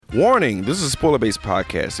Warning, this is a spoiler-based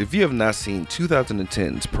podcast. If you have not seen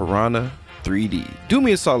 2010's Piranha 3D, do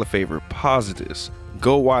me a solid favor, pause this,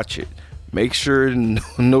 go watch it. Make sure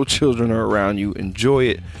no children are around you. Enjoy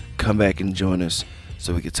it. Come back and join us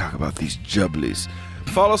so we can talk about these jubblies.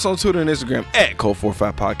 Follow us on Twitter and Instagram at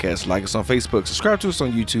Code45 Podcast. Like us on Facebook. Subscribe to us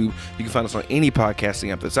on YouTube. You can find us on any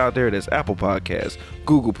podcasting app that's out there. That's Apple Podcasts,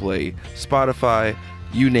 Google Play, Spotify,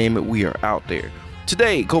 you name it, we are out there.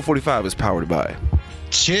 Today, Code45 is powered by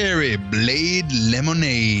Cherry Blade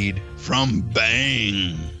Lemonade from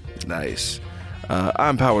Bang. Nice.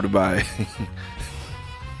 I'm powered by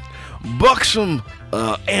Buxom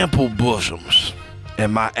Ample Bosoms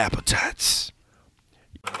and my appetites.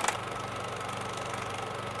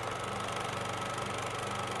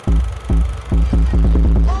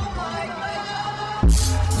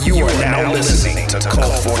 You are now listening to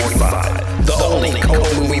Cult 45, the only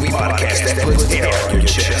cult movie podcast that puts air on your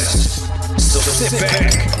chest. So sit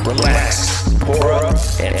back, relax, pour up,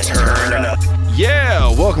 and turn up. Yeah,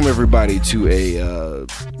 welcome everybody to a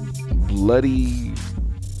bloody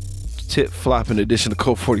tit-flopping edition of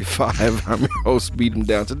Cult 45. I'm your host, Beat 'em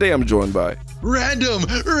Down. Today I'm joined by Random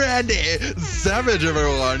Randy Savage,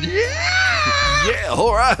 everyone. Yeah,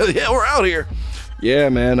 all right. Yeah, we're out here. Yeah,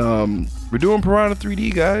 man. We're doing Piranha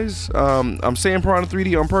 3D, guys. I'm saying Piranha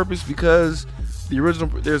 3D on purpose because there's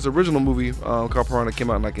an original movie called Piranha, came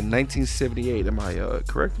out in 1978. Am I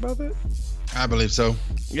correct about that? I believe so.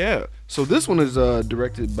 Yeah. So this one is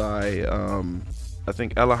directed by I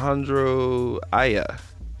think Alejandro Aya.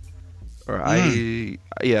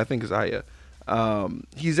 Yeah, I think it's Aya.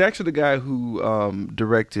 He's actually the guy who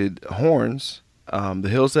directed Horns, The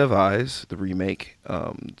Hills Have Eyes, the remake,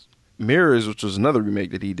 Mirrors, which was another remake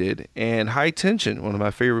that he did, and High Tension, one of my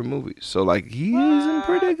favorite movies. So he is in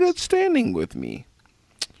pretty good standing with me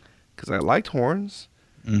because I liked Horns.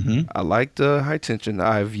 Mm-hmm. I liked High Tension.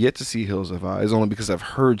 I've yet to see Hills Have Eyes, only because I've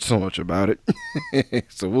heard so much about it.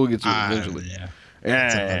 So we'll get to it eventually. Yeah.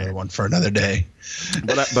 That's another one for another day.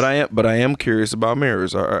 But I am curious about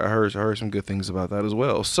Mirrors. I heard some good things about that as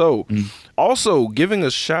well. So, also giving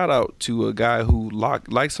a shout out to a guy who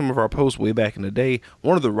liked some of our posts way back in the day.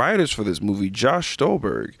 One of the writers for this movie, Josh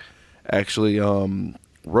Stolberg, actually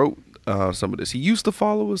wrote some of this. He used to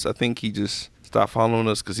follow us. I think he just stopped following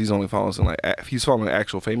us because he's only following us he's following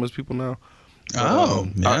actual famous people now.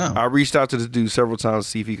 Yeah. I reached out to this dude several times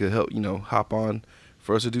to see if he could help, hop on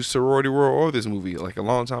for us to do Sorority Row or this movie a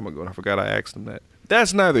long time ago, and I forgot I asked him that.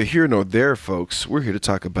 That's neither here nor there, folks. We're here to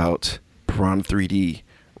talk about Piranha 3D.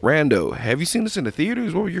 Rando, have you seen this in the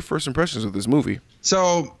theaters? What were your first impressions of this movie?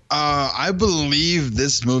 So I believe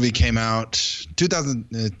this movie came out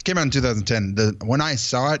 2010. When I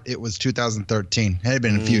saw it, it was 2013. It had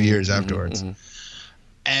been a few years afterwards. Mm-hmm.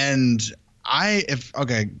 And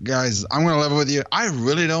okay, guys, I'm going to level with you. I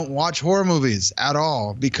really don't watch horror movies at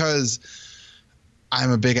all because I'm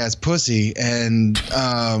a big ass pussy, and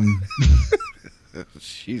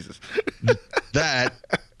Jesus, that,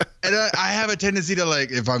 and I have a tendency to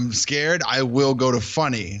if I'm scared, I will go to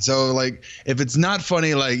funny. So if it's not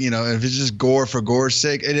funny, if it's just gore for gore's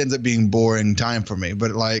sake, it ends up being boring time for me.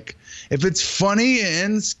 But if it's funny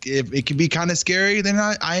and if it can be kind of scary, then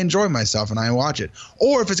I enjoy myself and I watch it.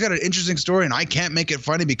 Or if it's got an interesting story and I can't make it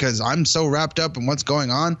funny because I'm so wrapped up in what's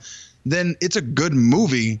going on, then it's a good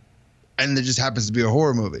movie. And it just happens to be a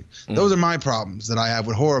horror movie. Those are my problems that I have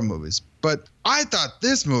with horror movies. But I thought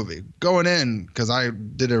this movie, going in, because I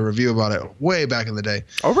did a review about it way back in the day.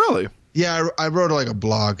 Oh, really? Yeah, I wrote a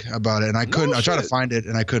blog about it, and I couldn't. I tried to find it,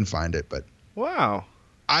 and I couldn't find it. But wow,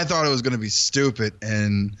 I thought it was going to be stupid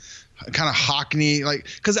and kind of Hockney,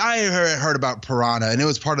 because I heard about Piranha, and it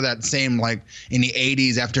was part of that same in the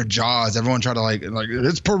 80s after Jaws, everyone tried to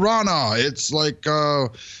it's Piranha, it's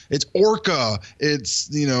it's orca, it's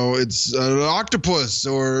it's an octopus,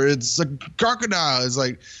 or it's a crocodile. It's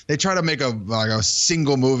they try to make a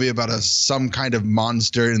single movie about some kind of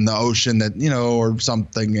monster in the ocean that or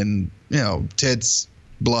something, and tits,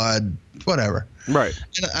 blood, whatever. Right.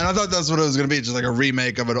 And I thought that's what it was going to be, just a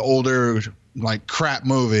remake of an older crap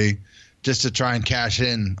movie, just to try and cash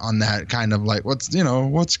in on that kind of what's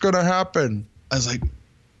going to happen. I was like,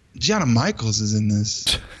 Gianna Michaels is in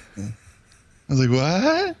this. I was like,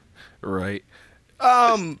 what? Right.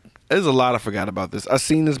 There's a lot I forgot about this. I've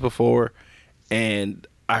seen this before, and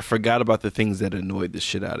I forgot about the things that annoyed the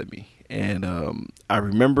shit out of me. And I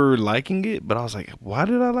remember liking it, but I was like, why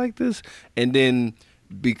did I like this? And then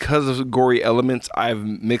because of gory elements, I've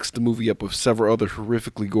mixed the movie up with several other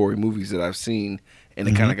horrifically gory movies that I've seen, and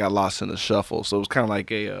it kind of got lost in the shuffle. So it was kind of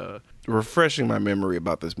like a refreshing my memory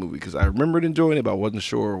about this movie, because I remembered enjoying it, but I wasn't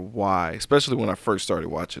sure why, especially when I first started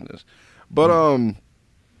watching this. But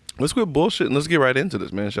Let's quit bullshit and let's get right into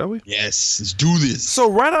this, man, shall we? Yes, let's do this. So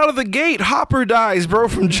right out of the gate, Hopper dies, bro,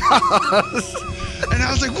 from Jaws. And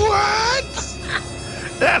I was like, what?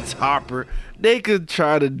 That's Hopper. They could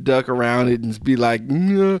try to duck around it and be like,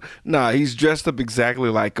 nah, he's dressed up exactly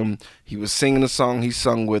like him. He was singing a song he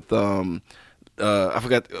sung with, I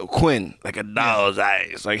forgot, Quinn, like a doll's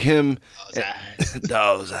eyes. Like him.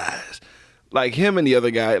 Doll's eyes. Like him and the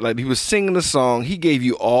other guy, like he was singing the song. He gave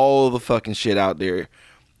you all the fucking shit out there.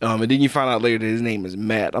 And then you find out later that his name is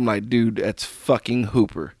Matt. I'm like, dude, that's fucking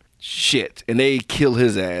Hooper. Shit. And they kill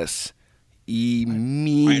his ass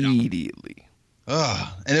immediately. And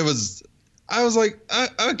I was like,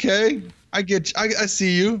 okay, I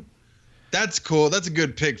see you. That's cool. That's a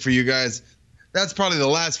good pick for you guys. That's probably the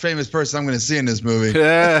last famous person I'm going to see in this movie.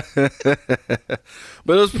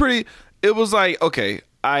 But it was like, okay,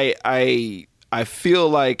 I feel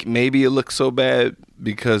like maybe it looked so bad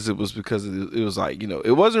because it was like,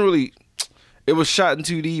 it wasn't really, it was shot in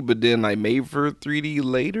 2D, but then like made for 3D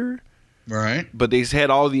later. Right. But they had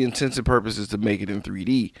all the intents and purposes to make it in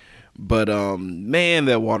 3D. But man,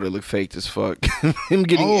 that water looked fake as fuck. Him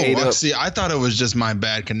getting ate up. See, I thought it was just my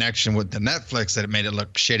bad connection with the Netflix that it made it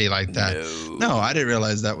look shitty like that. No, I didn't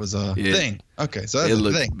realize that was a thing. Okay, so that's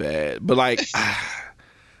a thing. Bad. But like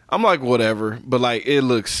I'm like, whatever, but like it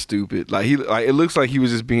looks stupid. Like it looks like he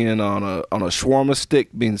was just being on a shawarma stick,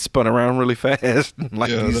 being spun around really fast.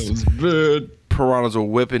 Like that was bad. Piranhas were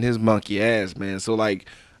whipping his monkey ass, man. So like,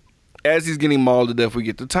 as he's getting mauled to death, we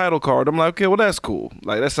get the title card. I'm like, okay, well that's cool.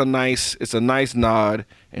 Like it's a nice nod,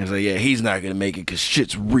 and it's like, yeah, he's not gonna make it because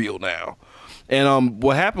shit's real now. And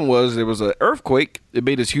what happened was there was an earthquake. It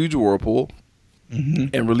made this huge whirlpool. Mm-hmm.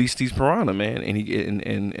 And released these piranha, man,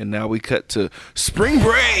 and now we cut to spring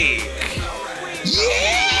break.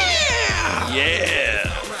 Yeah,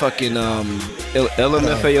 fucking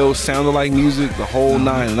LMFAO sounded like music, the whole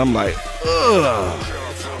nine, and I'm like,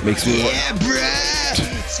 ugh, makes me bruh,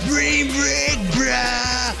 spring break,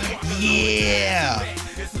 bruh, yeah.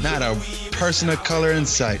 Not a person of color in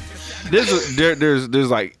sight.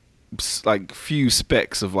 There's like few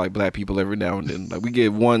specks of like black people every now and then. Like we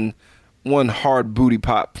get one hard booty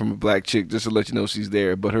pop from a black chick just to let you know she's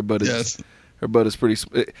there, but her butt is her butt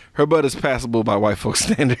is passable by white folks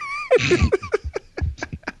standard.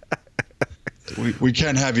 we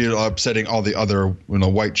can't have you upsetting all the other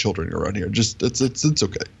white children around here. Just it's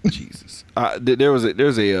okay. Jesus.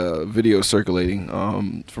 There's a video circulating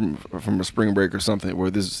from a spring break or something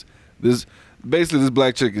where this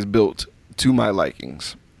black chick is built to my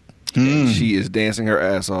likings. And she is dancing her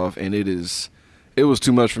ass off, and it was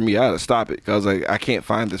too much for me. I had to stop it because like I can't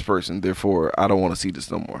find this person, therefore I don't want to see this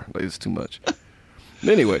no more. Like it's too much.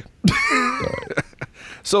 Anyway,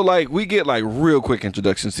 so like we get like real quick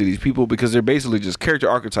introductions to these people because they're basically just character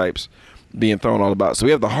archetypes being thrown all about. So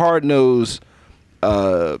we have the hard-nosed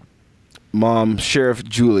mom, Sheriff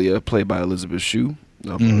Julia, played by Elizabeth Shue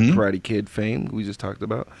of Karate Kid fame we just talked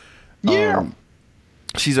about. Yeah.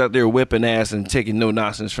 She's out there whipping ass and taking no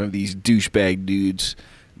nonsense from these douchebag dudes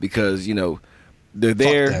because, they're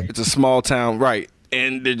there. It's a small town, right?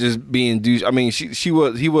 And they're just being douche. I mean, he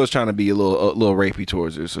was trying to be a little rapey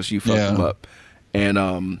towards her, so she fucked him up. And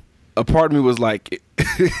a part of me was like,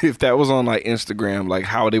 if that was on like Instagram, like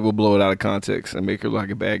how they would blow it out of context and make her like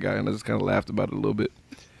a bad guy, and I just kind of laughed about it a little bit.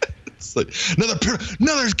 It's like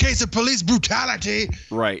another case of police brutality.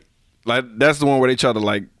 Right. Like that's the one where they try to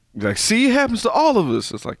like see, it happens to all of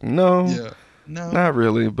us. It's like no. Yeah. No, not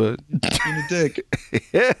really, but in a dick.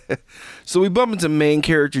 Yeah. So we bump into main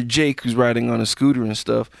character Jake, who's riding on a scooter and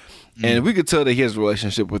stuff, and we could tell that he has a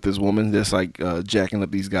relationship with this woman that's like jacking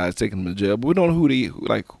up these guys, taking them to jail. But we don't know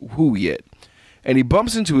who yet. And he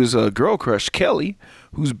bumps into his girl crush Kelly,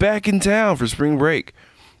 who's back in town for spring break,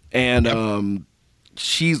 and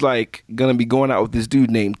she's like gonna be going out with this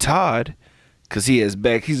dude named Todd because he's a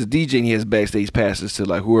DJ and he has backstage passes to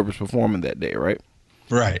like whoever's performing that day, right?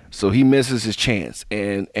 Right. So he misses his chance.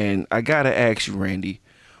 And I got to ask you, Randy,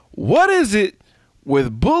 what is it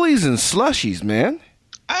with bullies and slushies, man?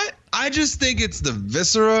 I just think it's the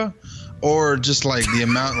viscera or just like the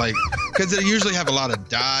amount, like, because they usually have a lot of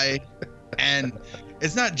dye. And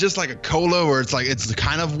it's not just like a cola where it's like it's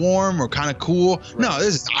kind of warm or kind of cool. Right. No,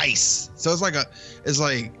 this is ice. So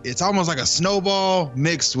it's almost like a snowball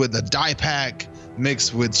mixed with a dye pack.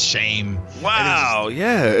 Mixed with shame. Wow,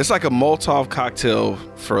 it's like a Molotov cocktail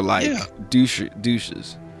for like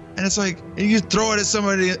douches. And it's like you throw it at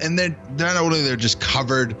somebody, and they're not only they're just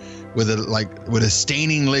covered with a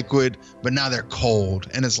staining liquid, but now they're cold,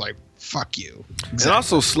 and it's like fuck you. Exactly. And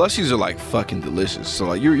also slushies are like fucking delicious. So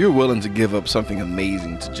like you're willing to give up something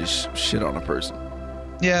amazing to just shit on a person.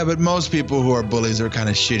 Yeah, but most people who are bullies are kind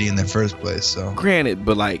of shitty in the first place. So Granted,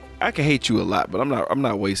 but like I can hate you a lot, but I'm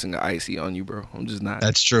not wasting an icy on you, bro. I'm just not.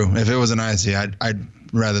 that's true. If it was an icy, I'd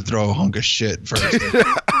rather throw a hunk of shit first.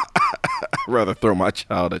 I'd rather throw my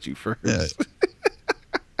child at you first. Yeah.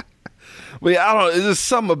 But yeah, I don't know. It's just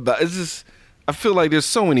something about it's just. I feel like there's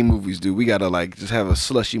so many movies, dude. We gotta like just have a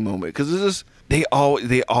slushy moment because it's just they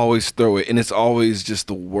always throw it, and it's always just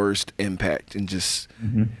the worst impact, and just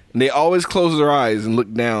and they always close their eyes and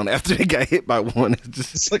look down after they got hit by one.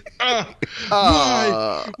 It's like,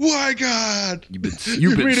 why, God? You've been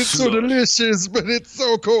You made it so slushed. delicious, but it's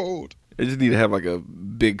so cold. They just need to have like a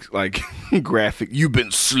big like graphic. You've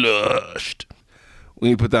been slushed. We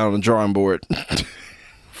need to put that on the drawing board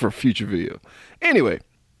for a future video. Anyway,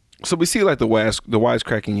 so we see like the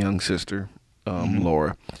wisecracking young sister,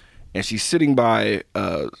 Laura, and she's sitting by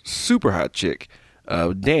a super hot chick,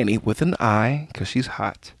 Danny, with an I because she's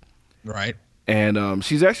hot, Right. and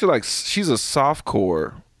she's actually like she's a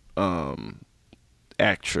softcore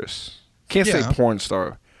actress. Can't say Yeah. porn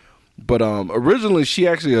star. But originally, she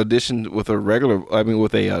actually auditioned with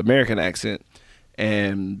with a American accent,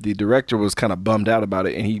 and the director was kind of bummed out about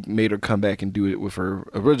it, and he made her come back and do it with her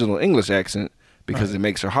original English accent because it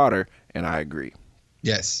makes her hotter, and I agree.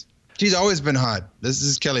 Yes. She's always been hot. This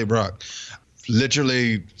is Kelly Brock.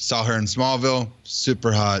 Literally saw her in Smallville.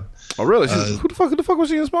 Super hot. Oh, really? Who the fuck was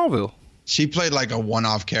she in Smallville? She played like a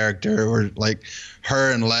one-off character where like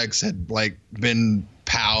her and Lex had like been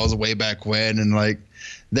pals way back when, and like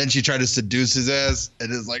then she tried to seduce his ass,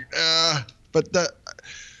 and it's like,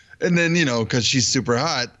 and then, you know, because she's super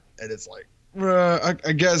hot, and it's like,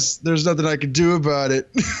 I guess there's nothing I can do about it.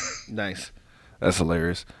 Nice. That's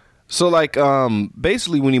hilarious. So, like,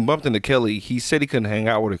 basically, when he bumped into Kelly, he said he couldn't hang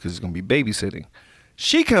out with her because he's going to be babysitting.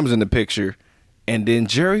 She comes in the picture, and then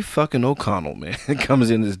Jerry fucking O'Connell, man, comes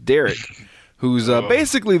in as Derek, who's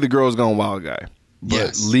basically the Girls Gone Wild guy. But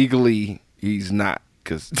Yes. legally, he's not,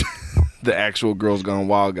 because the actual Girls Gone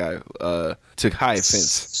Wild guy took high offense.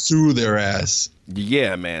 Sue their ass.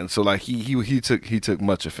 Yeah, man. So, like, he took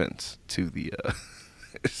much offense to the...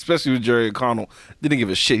 especially with Jerry O'Connell, didn't give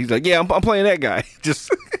a shit. He's like, yeah, I'm playing that guy. Just...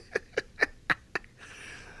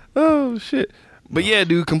 Oh shit. But yeah,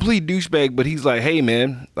 dude, complete douchebag. But he's like, hey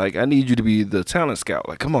man, like I need you to be the talent scout.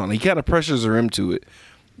 Like, come on. He kind of pressures her into it.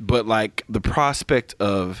 But like the prospect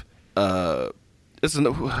of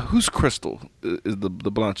who's Crystal is the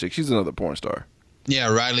blonde chick. She's another porn star.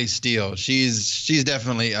 Yeah, Riley Steele. She's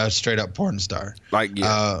definitely a straight up porn star. Like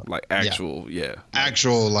like actual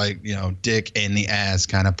Actual, like, you know, dick in the ass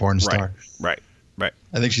kind of porn star. Right.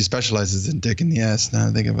 I think she specializes in dick in the ass now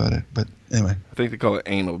I think about it. But anyway. I think they call it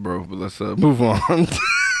anal, bro. But let's move on.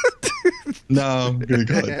 No, I'm gonna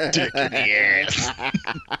call it dick in the ass.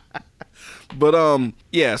 But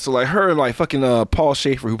yeah, so like her and like fucking Paul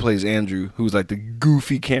Schaefer, who plays Andrew, who's like the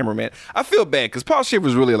goofy cameraman. I feel bad because Paul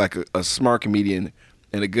Schaefer's really like a smart comedian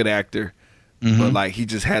and a good actor, but like he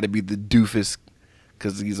just had to be the doofus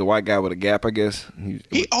because he's a white guy with a gap, I guess.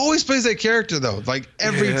 He always plays that character though. Like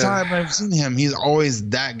every time I've seen him, he's always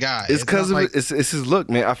that guy. It's because not of it's his look,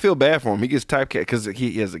 man. I feel bad for him. He gets typecast because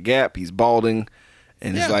he has a gap. He's balding.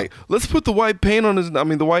 And he's like, let's put the white paint on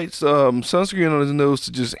the white sunscreen on his nose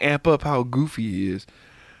to just amp up how goofy he is.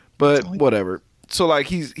 But whatever. So like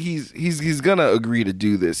he's gonna agree to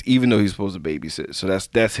do this, even though he's supposed to babysit. So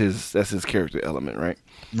that's his character element, right?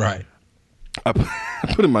 Right. I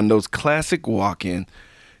put in my notes, classic walk-in.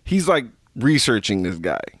 He's like researching this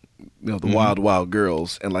guy, you know, the Wild Wild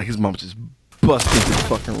Girls, and like his mom just busts into the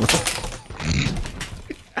fucking room.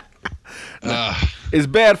 It's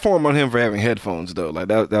bad form on him for having headphones though. Like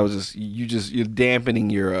that was just you're dampening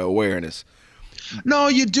your awareness. No,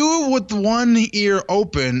 you do it with one ear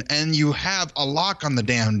open and you have a lock on the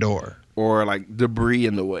damn door. Or like debris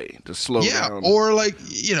in the way to slow down. Or like,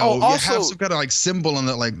 you know, you also, have some kind of like symbol on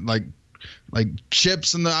the like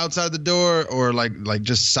chips on the outside of the door, or like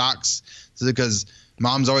just socks. So because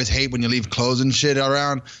moms always hate when you leave clothes and shit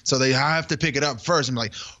around, so they have to pick it up first and be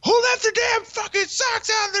like, who left their damn fucking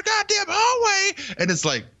socks out of the goddamn hallway? And it's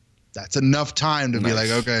like, that's enough time to be like,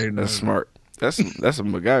 okay, that's smart. That's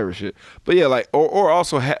some MacGyver shit. But yeah, like or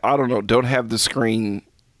also I don't know, don't have the screen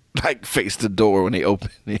like face the door when they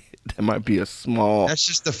open it. That might be a small. That's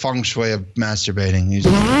just the feng shui of masturbating.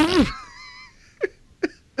 Usually.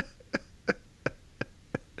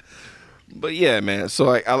 But yeah, man. So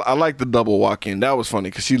like, I like the double walk in. That was funny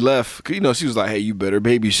because she left. You know, she was like, "Hey, you better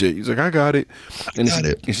babysit." He's like, "I got it." And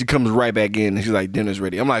she comes right back in and she's like, "Dinner's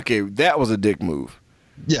ready." I'm like, "Okay, that was a dick move."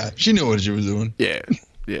 Yeah, she knew what she was doing. Yeah.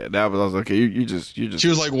 Yeah, that was. I was like, okay. You just. She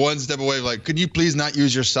was like one step away. Like, could you please not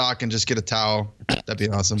use your sock and just get a towel? That'd be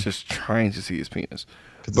awesome. Just trying to see his penis.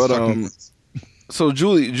 But so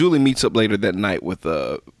Julie meets up later that night with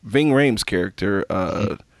Ving Rhames' character,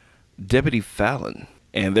 Deputy Fallon,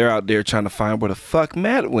 and they're out there trying to find where the fuck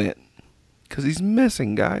Matt went, because he's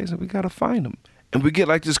missing, guys, and we gotta find him. And we get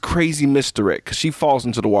like this crazy misdirect because she falls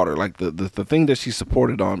into the water, like the thing that she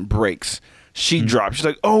supported on breaks. She drops. She's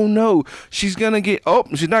like, oh no, she's not gonna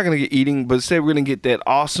get eating, but instead we're gonna get that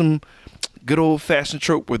awesome, good old fashioned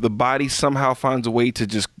trope where the body somehow finds a way to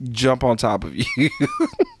just jump on top of you.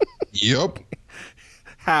 Yep.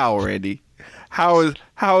 How, Randy? How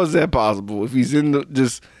is that possible? If he's in the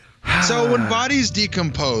just. So when bodies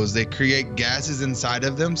decompose, they create gases inside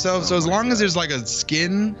of themselves. So as long as there's like a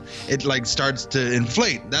skin, it like starts to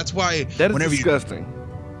inflate. That's why that is disgusting.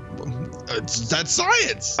 That's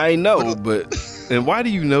science. I know, but and why do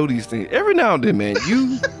you know these things? Every now and then, man,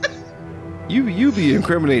 you be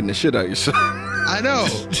incriminating the shit out of yourself. I know.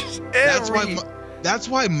 That's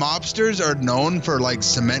why mobsters are known for like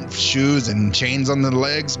cement shoes and chains on their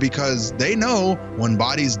legs, because they know when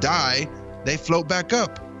bodies die, they float back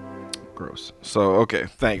up. Gross. So, okay.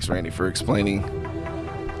 Thanks, Randy, for explaining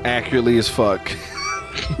accurately as fuck.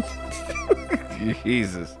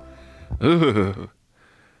 Jesus. Ugh.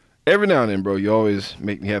 Every now and then, bro, you always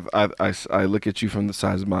make me have. I look at you from the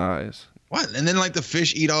size of my eyes. What? And then like the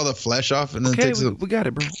fish eat all the flesh off, and then okay, takes we got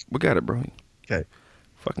it, bro. We got it, bro. Okay.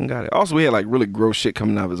 Fucking got it. Also, we had like really gross shit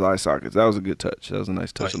coming out of his eye sockets. That was a good touch. That was a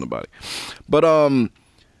nice touch on the body. But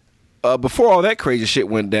before all that crazy shit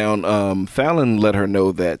went down, Fallon let her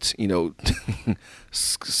know that, you know,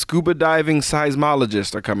 scuba diving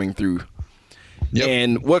seismologists are coming through. Yep.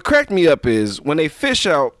 And what cracked me up is when they fish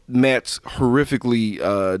out Matt's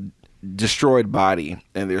horrifically destroyed body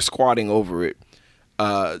and they're squatting over it,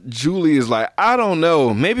 Julie is like, I don't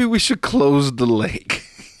know, maybe we should close the lake.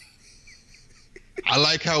 I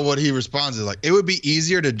like how what he responds is like, it would be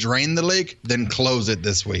easier to drain the lake than close it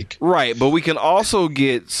this week. Right, but we can also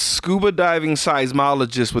get scuba diving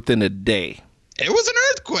seismologists within a day. It was an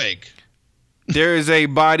earthquake. There is a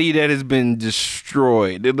body that has been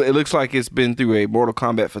destroyed. It looks like it's been through a Mortal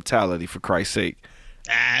Kombat fatality, for Christ's sake.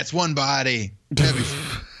 It's one body.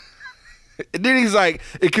 And then he's like,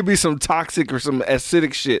 it could be some toxic or some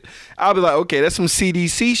acidic shit. I'll be like, okay, that's some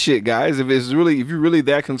CDC shit, guys. If you're really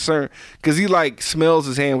that concerned, because he like smells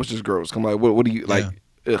his hand, which is gross. I'm like, what do you like?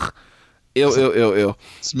 Yeah. Ugh, ill.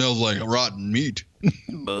 Smells like rotten meat.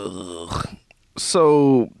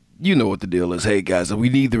 So you know what the deal is. Hey guys, we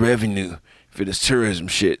need the revenue for this tourism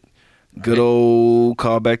shit. Good old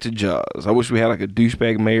callback to Jaws. I wish we had like a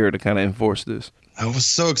douchebag mayor to kind of enforce this. I was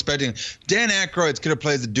so expecting Dan Aykroyd's gonna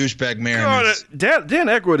play the douchebag mayor. Dan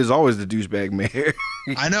Aykroyd is always the douchebag mayor.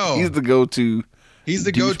 I know. He's the go-to. He's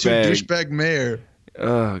the go-to douchebag mayor.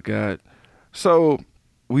 Oh God. So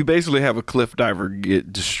we basically have a cliff diver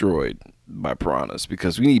get destroyed by piranhas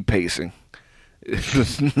because we need pacing.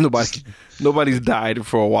 Nobody's died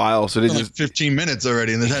for a while, so they just 15 minutes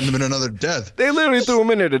already, and there hadn't been another death. They literally threw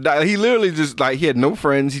him in there to die. He literally just like he had no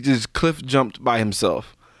friends. He just cliff jumped by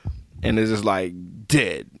himself. And it's just like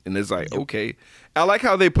dead, and it's like okay. I like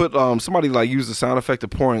how they put somebody like used the sound effect of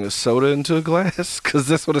pouring a soda into a glass because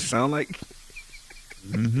that's what it sounded like.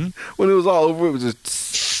 Mm-hmm. When it was all over, it was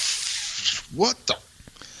just what the.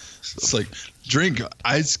 It's like drink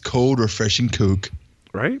ice cold refreshing Coke,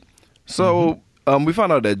 right? So we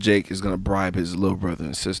found out that Jake is gonna bribe his little brother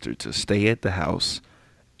and sister to stay at the house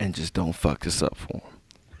and just don't fuck this up for him,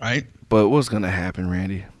 right? But what's gonna happen,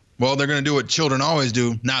 Randy? Well, they're going to do what children always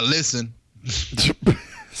do, not listen.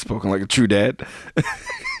 Spoken like a true dad.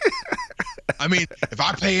 I mean, if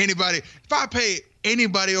I pay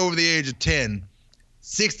anybody over the age of 10,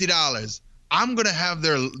 $60, I'm going to have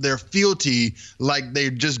their fealty like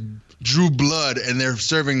they just drew blood and they're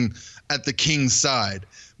serving at the king's side.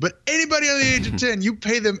 But anybody on the age of 10, you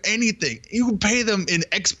pay them anything. You can pay them in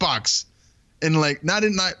Xbox and like not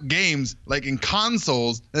in games, like in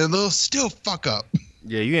consoles, and they'll still fuck up.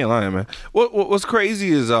 Yeah, you ain't lying, man. What's crazy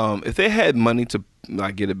is if they had money to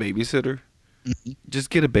like get a babysitter, just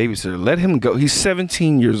get a babysitter. Let him go. He's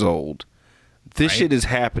 17 years old. This shit is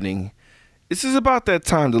happening. This is about that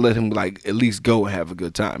time to let him like at least go and have a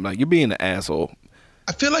good time. Like you're being an asshole.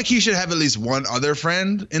 I feel like he should have at least one other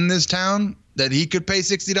friend in this town that he could pay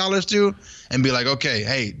 $60 to and be like, okay,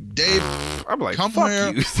 hey, Dave, I'm like, come fuck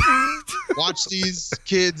here, you. watch these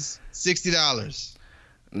kids, $60.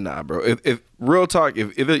 Nah, bro. If real talk,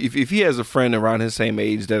 if he has a friend around his same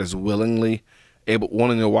age that is willingly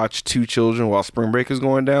wanting to watch two children while spring break is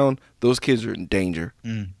going down, those kids are in danger.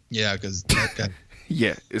 Yeah, because that guy.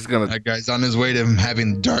 Yeah, it's gonna. That guy's on his way to him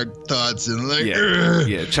having dark thoughts and like.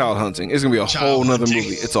 Yeah, child hunting. It's gonna be a whole nother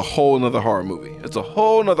movie. It's a whole nother horror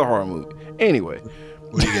movie. Anyway,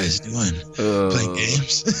 what are you guys doing? Playing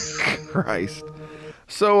games? Christ.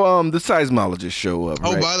 So the seismologists show up.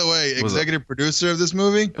 Oh, right? by the way, executive producer of this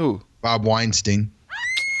movie? Who? Bob Weinstein.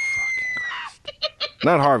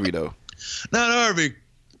 Not Harvey though. Not Harvey,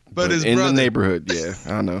 but his in brother. the neighborhood. Yeah,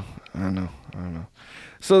 I know.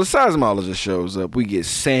 So the seismologist shows up. We get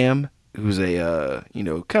Sam, who's a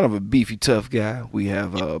kind of a beefy tough guy. We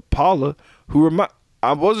have Paula, who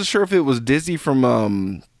I wasn't sure if it was Dizzy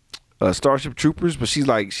from Starship Troopers, but she's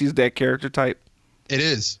that character type. It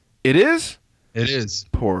is. It is? It is.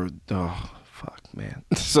 Poor fuck, man.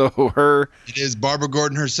 So her. It is Barbara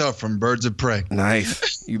Gordon herself from Birds of Prey.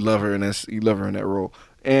 Nice. You love her in that role.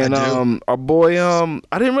 And our boy,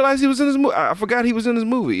 I didn't realize he was in his movie. I forgot he was in his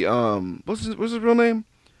movie. What's his real name?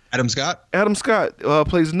 Adam Scott. Adam Scott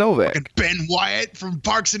plays Novak. And Ben Wyatt from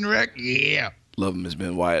Parks and Rec. Yeah. Love him as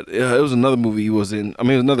Ben Wyatt. Yeah, it was another movie he was in. I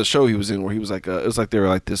mean, it was another show he was in where he was like, it was like they were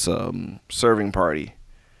like this serving party.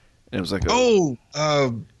 And it was like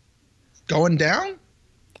Going Down?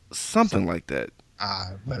 Something like that.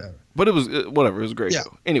 Whatever. But it was whatever. It was a great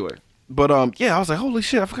show. Anyway, but I was like, holy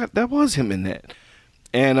shit, I forgot that was him in that.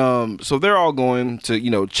 And so they're all going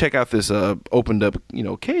to check out this opened up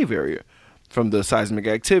cave area from the seismic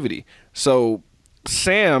activity. So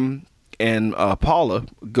Sam and Paula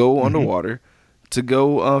go underwater to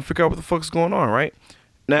go figure out what the fuck's going on. Right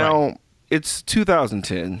now, it's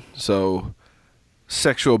 2010, so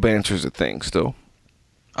sexual banter's a thing still.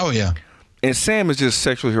 Oh yeah. And Sam is just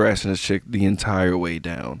sexually harassing this chick the entire way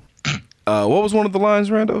down. What was one of the lines,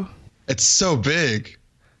 Rando? It's so big.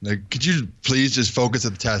 Like, could you please just focus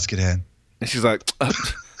at the task at hand? And she's like,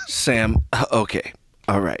 Sam, okay,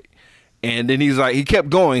 all right. And then he kept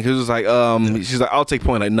going because it was like, she's like, I'll take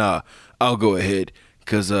point. Like, nah, I'll go ahead.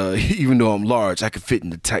 Because even though I'm large, I can fit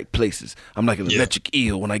into tight places. I'm like an electric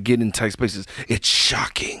eel. When I get in tight spaces, it's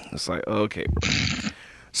shocking. It's like, okay, bro.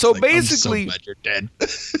 So like, basically, I'm so glad you're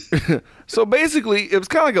dead. So basically, it was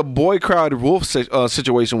kind of like a boy crowded wolf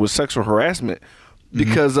situation with sexual harassment.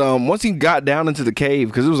 Because once he got down into the cave,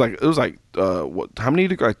 because it was like what? How many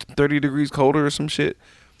degrees? Like 30 degrees colder or some shit.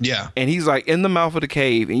 Yeah. And he's like in the mouth of the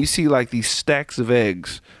cave, and you see like these stacks of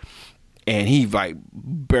eggs, and he like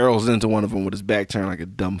barrels into one of them with his back turned like a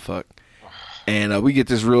dumb fuck. And we get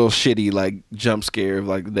this real shitty like jump scare of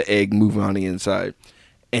like the egg moving on the inside,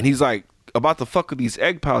 and he's like about to fuck with these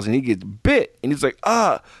egg piles, and he gets bit, and he's like,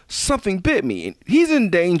 something bit me, and he's in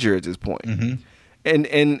danger at this point.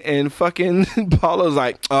 And fucking Paula's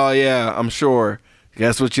like, oh yeah, I'm sure.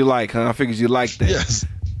 That's what you like, huh? I figured you like that. Yes.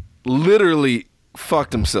 Literally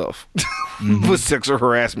fucked himself with sexual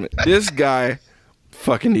harassment. This guy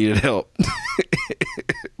fucking needed help.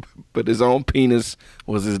 But his own penis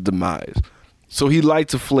was his demise. So he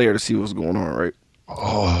lights a flare to see what's going on, right?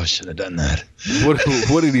 Oh, I should have done that.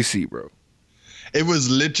 What did he see, bro? It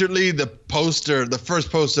was literally the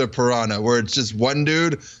first poster of Piranha, where it's just one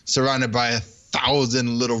dude surrounded by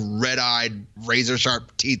 1,000 little red-eyed,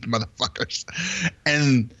 razor-sharp teeth motherfuckers.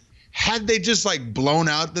 And had they just like blown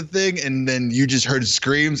out the thing and then you just heard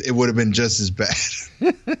screams, it would have been just as bad.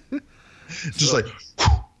 Just like.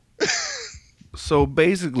 So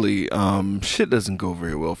basically, shit doesn't go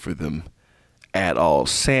very well for them at all.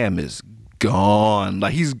 Sam is gone.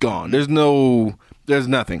 Like, he's gone. There's nothing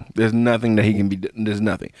that he can be. There's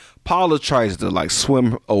nothing. Paula tries to like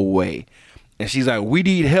swim away, and she's like, we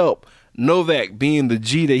need help. Novak, being the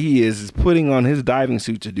G that he is putting on his diving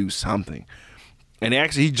suit to do something. And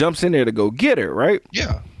actually, he jumps in there to go get her, right?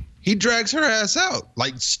 Yeah. He drags her ass out,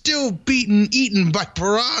 like still eaten by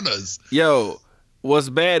piranhas. Yo, what's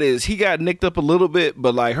bad is he got nicked up a little bit,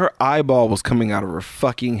 but like her eyeball was coming out of her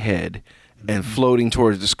fucking head and floating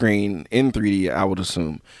towards the screen in 3D, I would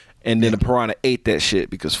assume. And then the piranha ate that shit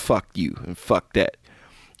because fuck you and fuck that.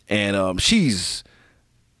 And she's...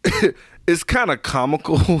 it's kind of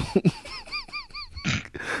comical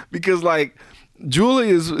because like Julie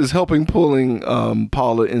is helping pulling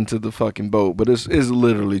Paula into the fucking boat, but it's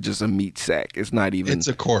literally just a meat sack. It's not even. It's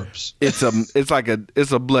a corpse. It's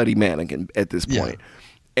a bloody mannequin at this point.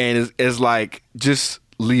 And it's like just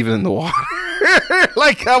leave it in the water.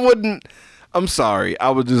 Like I'm sorry, I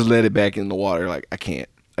would just let it back in the water. Like I can't.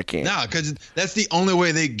 Nah, because that's the only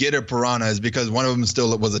way they get a piranha is because one of them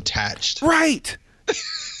still was attached. Right.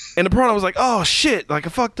 And the piranha was like, "Oh shit!" Like I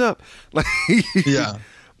fucked up. Like, yeah.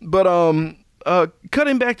 But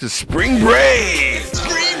cutting back to spring break.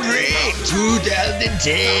 Spring break,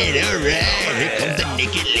 2010. All right, here comes the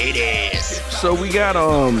naked ladies. So we got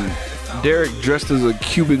Derek dressed as a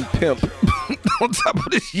Cuban pimp on top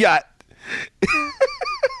of this yacht.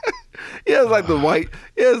 He has like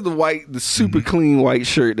the super clean white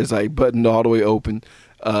shirt that's like buttoned all the way open,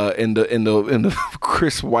 in the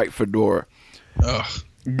crisp white fedora. Ugh.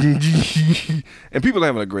 And people are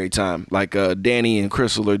having a great time. Like Danny and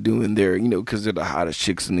Crystal are doing their, because they're the hottest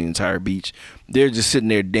chicks in the entire beach. They're just sitting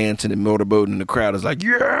there dancing and motorboating, and the crowd is like,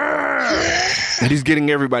 yeah! And he's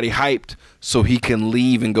getting everybody hyped so he can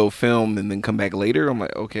leave and go film and then come back later. I'm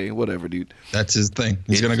like, okay, whatever, dude. That's his thing.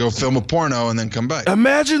 He's gonna go film a porno and then come back.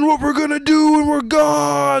 Imagine what we're gonna do when we're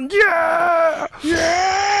gone. Yeah,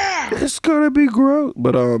 yeah. It's gonna be gross.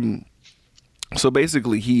 But so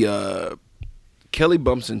basically Kelly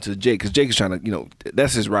bumps into Jake because Jake is trying to,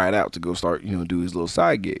 that's his ride out to go start, do his little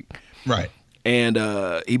side gig. Right. And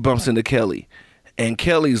he bumps into Kelly. And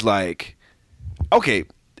Kelly's like, okay,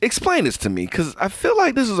 explain this to me because I feel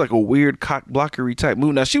like this is like a weird cock blockery type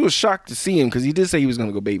move. Now, she was shocked to see him because he did say he was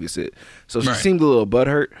going to go babysit. So she seemed a little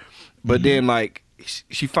butthurt. But then, like,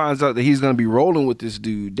 she finds out that he's going to be rolling with this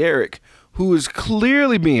dude, Derek, who is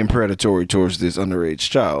clearly being predatory towards this underage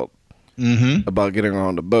child about getting her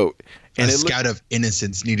on the boat. And a scout of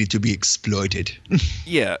innocence needed to be exploited.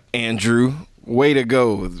 Yeah, Andrew, way to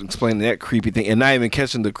go explaining that creepy thing and not even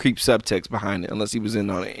catching the creep subtext behind it unless he was in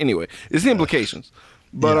on it. Anyway, it's the implications.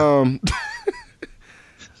 But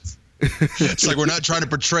it's like we're not trying to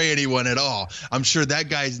portray anyone at all. I'm sure that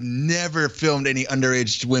guy's never filmed any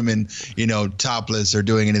underage women, topless or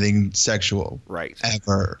doing anything sexual. Right.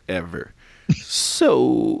 Ever.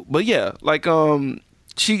 So, but yeah, like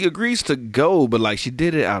she agrees to go, but like she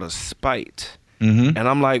did it out of spite. And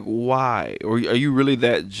I'm like, why? Or are you really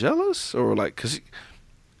that jealous? Or like, because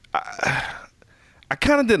I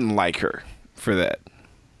kind of didn't like her for that.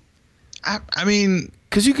 I mean,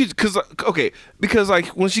 because like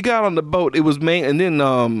when she got on the boat, it was and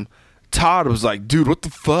then Todd was like, dude, what the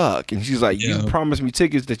fuck? And she's like, you promised me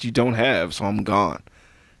tickets that you don't have, so I'm gone.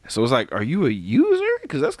 So it's like, are you a user?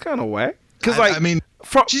 Because that's kind of whack. Because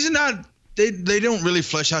she's not. They don't really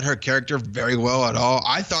flesh out her character very well at all.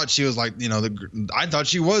 I thought she was like, I thought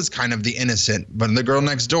she was kind of the innocent, but the girl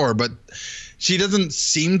next door. But she doesn't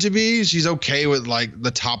seem to be. She's okay with like the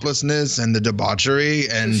toplessness and the debauchery,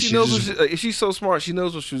 and she knows. She's so smart. She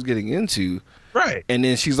knows what she was getting into, right? And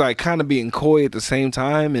then she's like kind of being coy at the same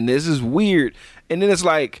time, and this is weird. And then it's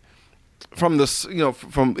like from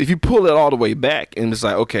if you pull it all the way back, and it's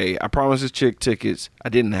like, okay, I promised this chick tickets, I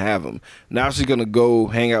didn't have them. Now she's gonna go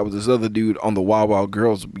hang out with this other dude on the Wild Wild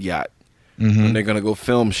Girls yacht, and they're gonna go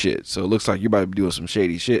film shit. So it looks like you're about to be doing some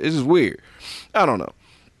shady shit. This is weird. I don't know,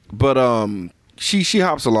 but she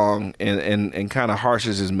hops along and kind of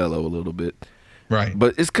harshes his mellow a little bit, right?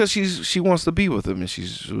 But it's because she wants to be with him, and she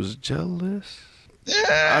was jealous.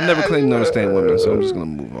 I've never claimed to understand women, so I'm just gonna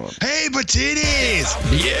move on. Hey, but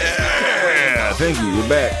titties! Yeah, thank you. We're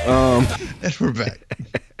back. And we're back.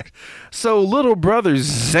 So little brother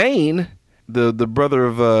Zane, the brother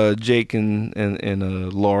of Jake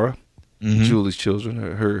and Laura, Julie's children,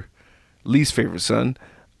 her least favorite son,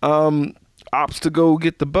 opts to go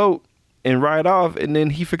get the boat and ride off, and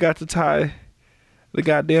then he forgot to tie the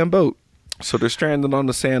goddamn boat, so they're stranded on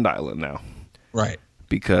the sand island now. Right.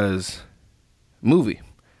 Because movie.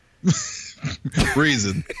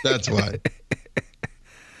 Reason. That's why.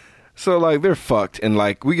 So like they're fucked, and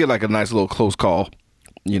like we get like a nice little close call,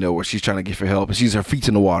 where she's trying to get for help, and her feet's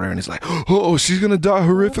in the water, and it's like, oh, she's gonna die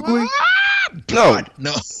horrifically. No,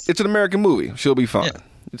 it's an American movie. She'll be fine. Yeah.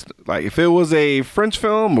 It's like if it was a French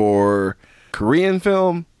film or Korean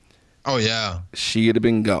film, oh yeah, she'd have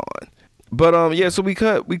been gone. But so we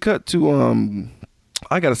cut to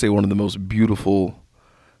I gotta say one of the most beautiful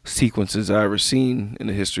sequences I've ever seen in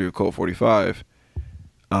the history of Code 45.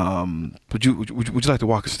 Would you like to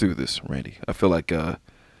walk us through this, Randy? I feel like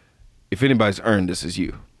if anybody's earned this, is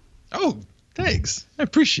you. Oh, thanks. I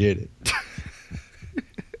appreciate it.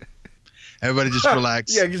 Everybody just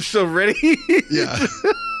relax. Yeah, you're so ready. Yeah.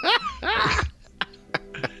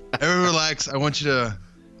 Everybody relax. I want you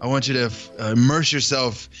to immerse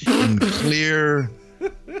yourself in clear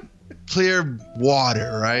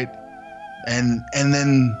water, right? And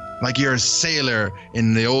then like you're a sailor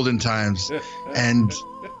in the olden times, and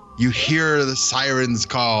you hear the sirens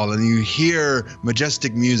call, and you hear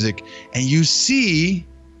majestic music, and you see,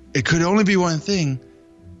 it could only be one thing,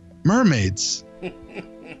 mermaids.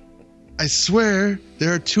 I swear,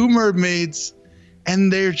 there are two mermaids,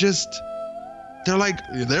 and they're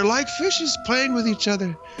like fishes playing with each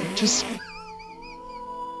other, just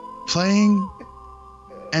playing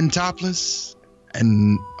and topless.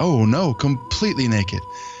 And oh no, completely naked,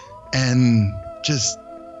 and just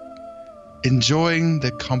enjoying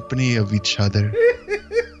the company of each other.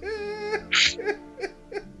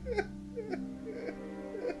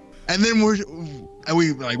 And then we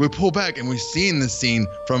pull back and we've seen this scene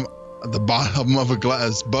from the bottom of a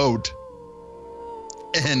glass boat,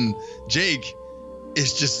 and Jake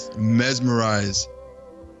is just mesmerized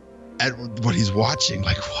at what he's watching.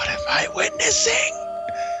 Like, what am I witnessing?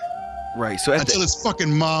 Right. So until his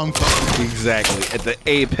fucking mom calls. Exactly. At the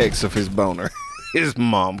apex of his boner, his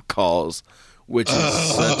mom calls, which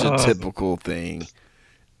is such a typical thing.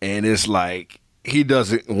 And it's like he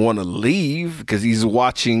doesn't want to leave because he's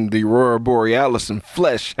watching the Aurora Borealis in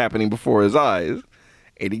flesh happening before his eyes.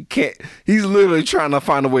 And he can't. He's literally trying to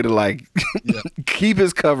find a way to like keep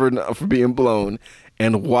his cover from being blown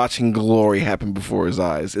and watching glory happen before his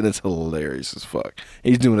eyes, and it's hilarious as fuck.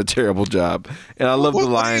 He's doing a terrible job, and I love the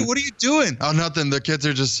line. What are you doing? Oh, nothing. The kids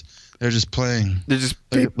are just playing. They're just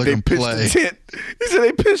they pitched play. a tent. He said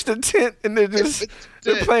they pitched a tent, and they're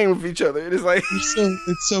playing with each other. It is like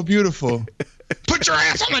it's so beautiful. Put your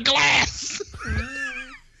ass on the glass.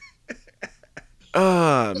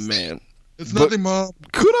 Oh man. It's nothing, Mom.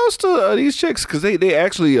 Kudos to these chicks because they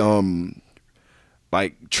actually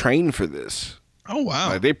like train for this. Oh wow!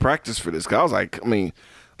 Like they practice for this. 'Cause I was like, I mean,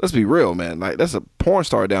 let's be real, man. Like that's a porn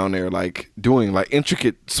star down there, like doing like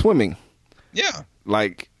intricate swimming. Yeah.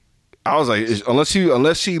 Like I was like, unless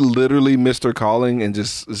she literally missed her calling and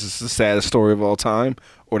just this is the saddest story of all time,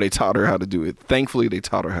 or they taught her how to do it. Thankfully, they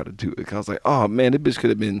taught her how to do it. 'Cause I was like, oh man, this bitch could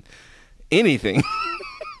have been anything.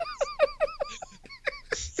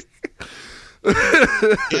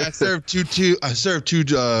 Yeah, I served two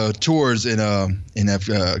tours in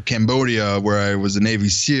Cambodia where I was a Navy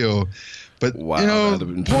SEAL, but wow,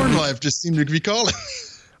 porn life just seemed to be calling.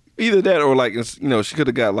 Either that or like she could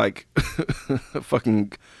have got like a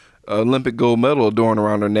fucking Olympic gold medal adorned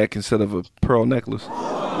around her neck instead of a pearl necklace.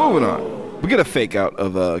 Moving on, we get a fake out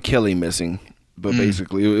of Kelly missing, but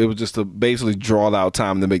basically it was just to basically draw out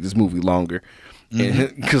time to make this movie longer.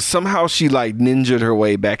 Because somehow she like ninja'd her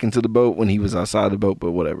way back into the boat when he was outside the boat,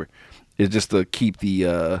 but whatever. It's just to keep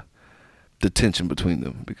the tension between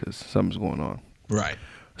them because something's going on. Right.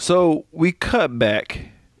 So we cut back.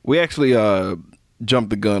 We actually jumped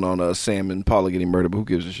the gun on Sam and Paula getting murdered, but who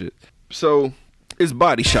gives a shit? So it's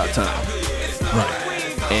body shot time.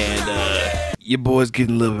 Right. And your boy's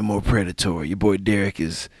getting a little bit more predatory. Your boy Derek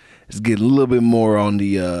is getting a little bit more on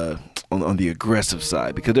the on the aggressive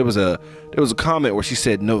side because there was a comment where she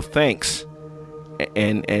said no thanks,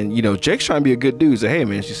 and Jake's trying to be a good dude. He said, hey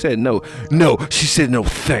man, she said no, she said no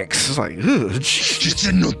thanks. It's like she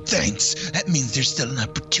said no thanks. That means there's still an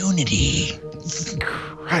opportunity.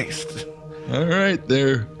 Christ. All right,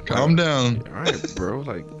 there. Calm down. All right, bro.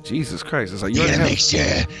 Like Jesus Christ. It's like you gotta make sure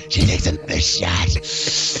she takes another shot.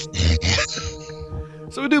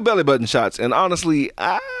 So we do belly button shots, and honestly,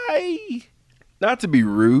 not to be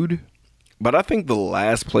rude, but I think the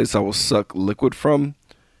last place I will suck liquid from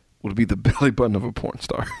would be the belly button of a porn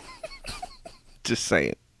star. Just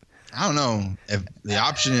saying. I don't know if the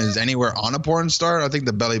option is anywhere on a porn star. I think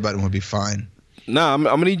the belly button would be fine. Nah, I'm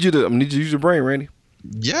gonna need you to use your brain, Randy.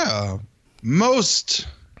 Yeah, most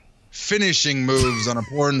finishing moves on a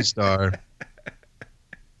porn star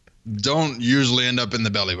don't usually end up in the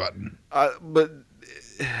belly button. But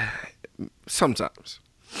sometimes.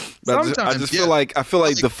 But I just feel like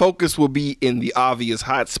the focus will be in the obvious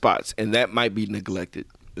hot spots, and that might be neglected.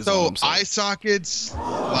 So eye sockets,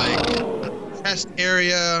 like chest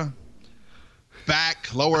area, back,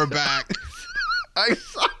 lower back. Eye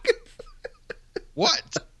sockets.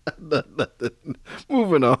 What? Nothing.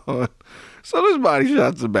 Moving on. So there's body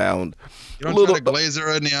shots abound. You don't try to glaze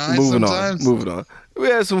her in the eyes sometimes? Moving on. We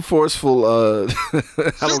had some forceful I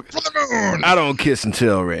don't kiss and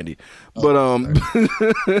tell, Randy. But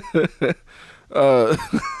try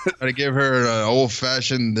to give her an old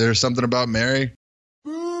fashioned there's something about Mary.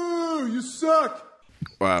 Boo, you suck.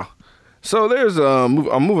 Wow. So there's I'm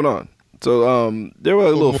moving on. So there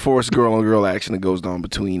was a little forced girl on girl action that goes on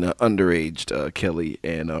between underage Kelly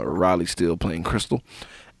and Riley Steele playing Crystal.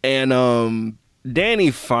 And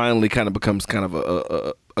Danny finally kind of becomes kind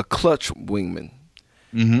of a clutch wingman.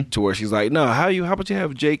 Mm-hmm. To where she's like, no, how about you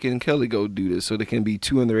have Jake and Kelly go do this so there can be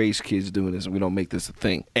two underage kids doing this and we don't make this a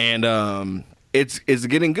thing. And it's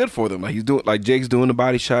getting good for them. Like Jake's doing the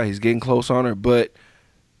body shot, he's getting close on her, but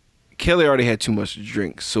Kelly already had too much to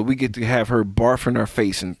drink, so we get to have her barf in our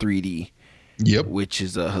face in 3D. Yep, which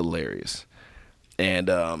is hilarious. And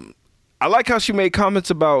I like how she made comments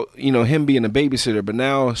about him being a babysitter, but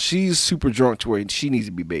now she's super drunk to where she needs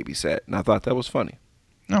to be babysat, and I thought that was funny.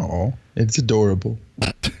 Oh, it's adorable.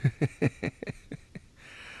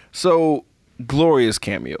 So, glorious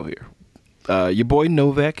cameo here. Your boy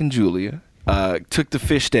Novak and Julia took the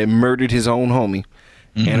fish that murdered his own homie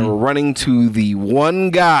and we're running to the one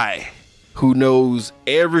guy who knows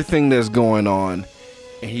everything that's going on,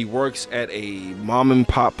 and he works at a mom and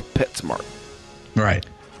pop PetSmart. Right.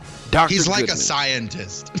 Dr. He's like Goodman. a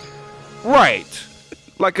scientist. Right.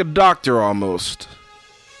 Like a doctor almost.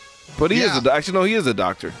 But he Yeah. is actually no, he is a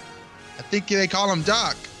doctor. I think they call him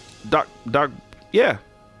Doc. Doc, yeah,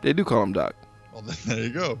 they do call him Doc. Well, there you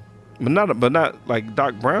go. But not like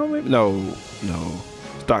Doc Brown, maybe? No.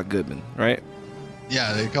 It's Doc Goodman, right?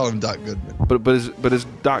 Yeah, they call him Doc Goodman. But it's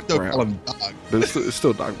Doc Still Brown. call him Doc. But it's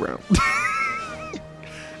still Doc Brown.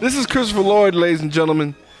 This is Christopher Lloyd, ladies and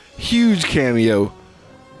gentlemen. Huge cameo.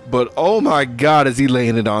 But oh my God, is he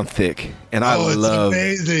laying it on thick. And I it's love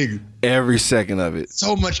amazing. every second of it.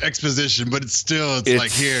 So much exposition, but it's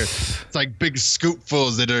like here. It's like big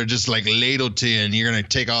scoopfuls that are just like ladled to you, and you're going to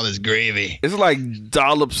take all this gravy. It's like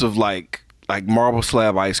dollops of like marble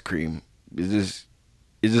slab ice cream. It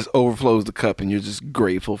just overflows the cup, and you're just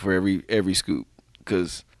grateful for every scoop.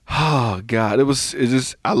 Because, oh God,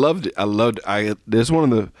 I loved it. There's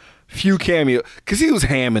one of the few cameo, because he was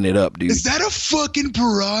hamming it up, dude. Is that a fucking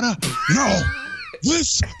piranha? No.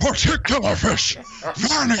 This particular fish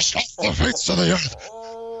vanished off the face of the earth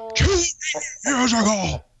 2 years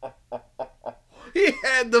ago. He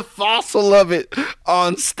had the fossil of it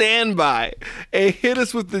on standby and hit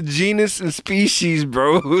us with the genus and species,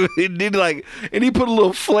 bro. It did and he put a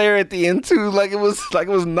little flair at the end too, like it was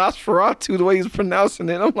Nosferatu the way he's pronouncing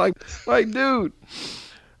it. I'm like, dude,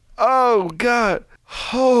 oh God.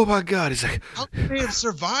 Oh my God! He's like, how could they have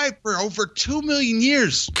survived for over 2 million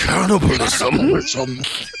years? Cannibalism.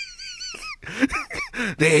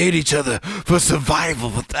 They ate each other for survival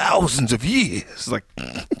for thousands of years. Like,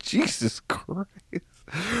 Jesus Christ!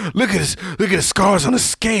 Look at the scars on the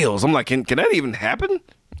scales. I'm like, can that even happen?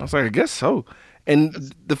 I was like, I guess so.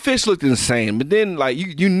 And the fish looked insane, but then like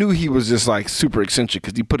you knew he was just like super eccentric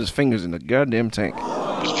because he put his fingers in the goddamn tank.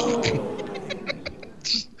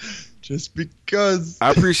 Just because. I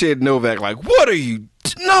appreciate Novak. Like, what are you?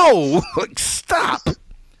 No, like, stop.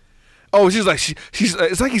 Oh, she's like, she's.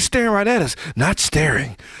 It's like he's staring right at us. Not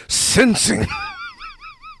staring, sensing.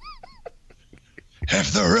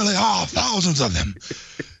 If there really are thousands of them,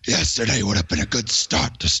 yesterday would have been a good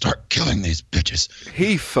start to start killing these bitches.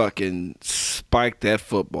 He fucking spiked that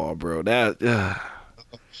football, bro.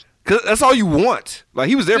 Cause that's all you want. Like,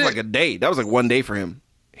 he was there for like a day. That was like one day for him.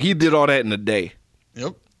 He did all that in a day.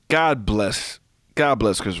 Yep. God bless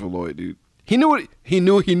Christopher Lloyd, dude. He knew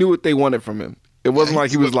what they wanted from him. It wasn't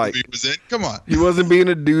like he was like, come on. He wasn't being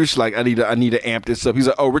a douche. Like, I need to amp this up. He's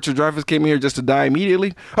like, oh, Richard Dreyfuss came here just to die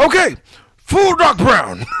immediately. Okay, full Doc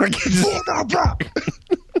Brown. Full Doc Brown.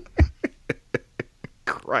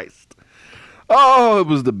 Christ. Oh, it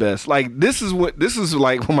was the best. Like, this is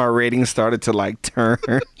like when my ratings started to like turn.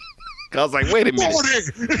 I was like, wait a minute.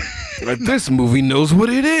 Like, this movie knows what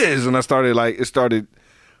it is, and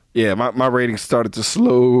yeah, my ratings started to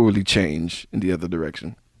slowly change in the other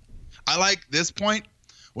direction. I like this point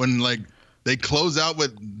when like they close out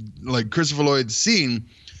with like Christopher Lloyd's scene,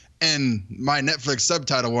 and my Netflix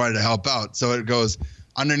subtitle wanted to help out, so it goes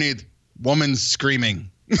underneath "woman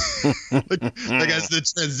screaming." like as the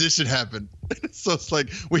transition happened. So it's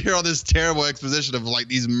like we hear all this terrible exposition of like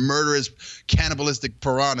these murderous, cannibalistic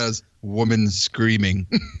piranhas, woman screaming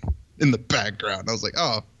in the background. I was like,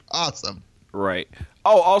 oh, awesome. Right.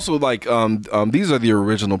 Oh, also like these are the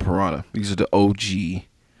original piranha. These are the OG,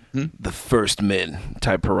 the first men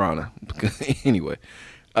type piranha. Anyway,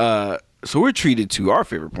 so we're treated to our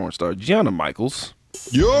favorite porn star, Gianna Michaels.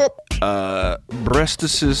 Yup.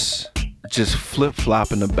 Breastises just flip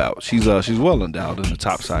flopping about. She's well endowed in the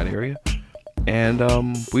top side area, and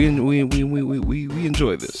we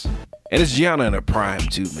enjoy this. And it's Gianna in her prime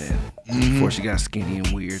too, man. Before she got skinny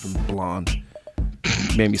and weird and blonde.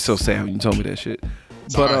 Made me so sad when you told me that shit.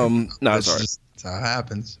 But no, it's alright. That's how it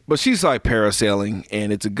happens. But she's like parasailing,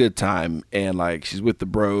 and it's a good time, and like she's with the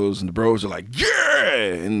bros, and the bros are like, yeah,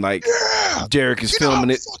 and like Jarek is filming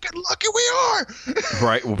it. Fucking lucky we are.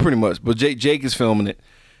 Right, well, pretty much. But Jake is filming it,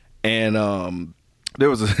 and there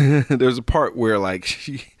was a part where like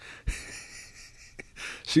she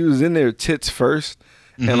was in there tits first,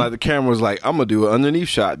 and like the camera was like, I'm gonna do an underneath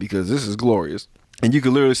shot because this is glorious. And you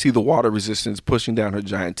could literally see the water resistance pushing down her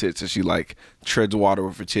giant tits as she like treads water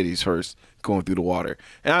with her titties first, going through the water.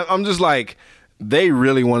 And I'm just like, they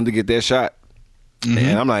really wanted to get that shot. And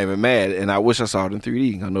I'm not even mad. And I wish I saw it in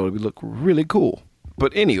 3D. I know it would look really cool.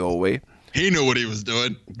 But any old way. He knew what he was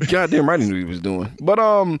doing. Goddamn right he knew what he was doing. But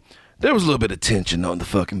there was a little bit of tension on the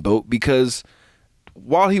fucking boat because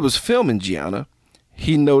while he was filming Gianna,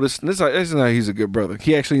 he noticed, and this is how he's a good brother.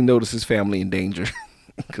 He actually noticed his family in danger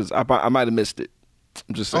because I might have missed it.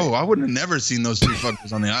 I'm just saying. Oh, I would have never seen those two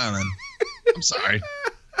fuckers on the island. I'm sorry.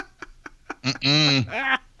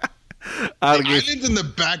 The island's in the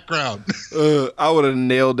background. I would have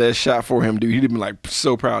nailed that shot for him, dude. He'd have been like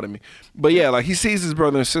so proud of me. But yeah, like he sees his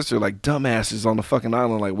brother and sister like dumbasses on the fucking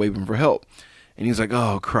island, like waving for help, and he's like,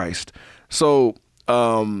 "Oh Christ!" So,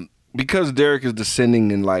 because Derek is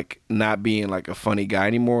descending and like not being like a funny guy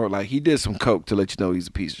anymore, like he did some coke to let you know he's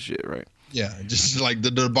a piece of shit, right? Yeah, just like the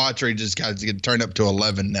debauchery just got to get turned up to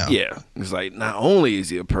 11 now. Yeah, it's like not only is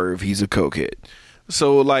he a perv, he's a cokehead.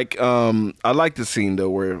 So like, I like the scene though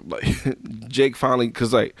where like Jake finally,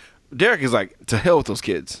 because like Derek is like, to hell with those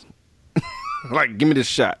kids, like give me this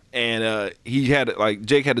shot, and he had like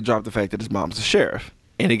Jake had to drop the fact that his mom's a sheriff,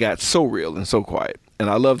 and it got so real and so quiet, and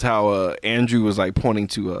I loved how Andrew was like pointing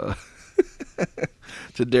to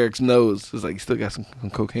to Derek's nose, it's like he still got some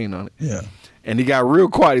cocaine on it. Yeah. And he got real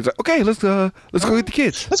quiet. He's like, okay, let's go get the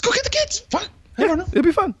kids. Let's go get the kids. Fun. I don't know. It'll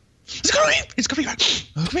be fun. It's gonna be fun. It's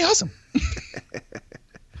gonna be awesome.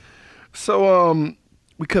 So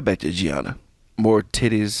we cut back to Gianna. More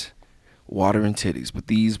titties, water and titties. But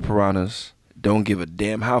these piranhas don't give a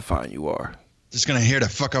damn how fine you are. Just gonna hear the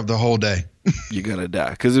fuck up the whole day. You're gonna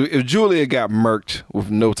die. Because if Julia got murked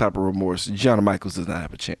with no type of remorse, Gianna Michaels does not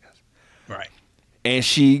have a chance. Right. And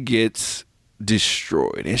she gets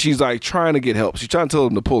destroyed. And she's like trying to get help. She's trying to tell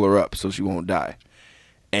them to pull her up so she won't die.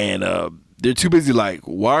 And they're too busy like,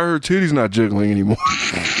 why are her titties not jiggling anymore?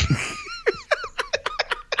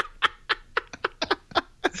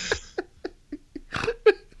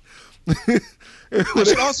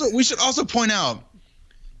 We should also point out,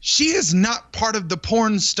 she is not part of the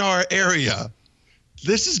porn star area.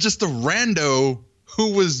 This is just a rando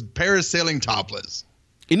who was parasailing topless.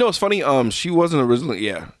 You know, it's funny. She wasn't originally,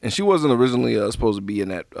 supposed to be in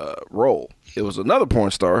that role. It was another porn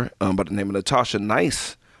star by the name of Natasha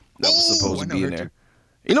Nice that was supposed to be in there. Too.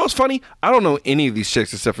 You know, it's funny. I don't know any of these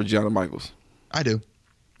chicks except for Gianna Michaels. I do.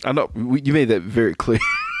 I know. You made that very clear.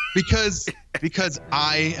 because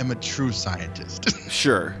I am a true scientist.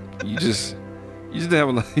 Sure. You just didn't have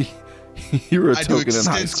enough. You were a token in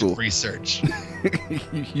high school. Research.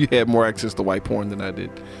 You had more access to white porn than I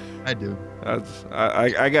did. I do.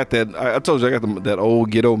 I got that. I told you I got that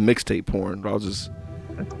old ghetto mixtape porn. I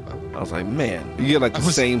was like, man, you get like the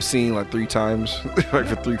same scene like 3 times, like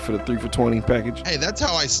for the 3 for $20 package. Hey, that's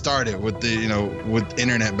how I started with with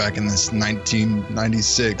internet back in this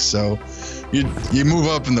 1996. So you move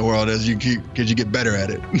up in the world as you get better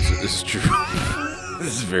at it. This is true.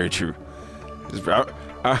 This is very true.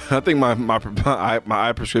 I think my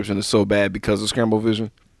eye prescription is so bad because of Scramble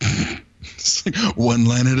Vision. It's like one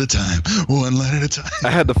line at a time.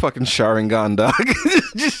 I had the fucking Sharingan dog.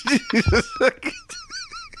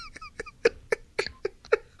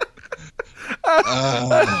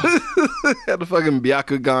 I had the fucking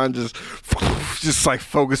Byakugan just like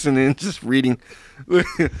focusing in, just reading. Yeah.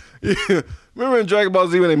 Remember in Dragon Ball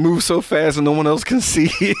Z when they move so fast and no one else can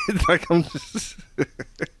see it? Like I'm just.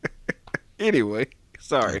 Anyway,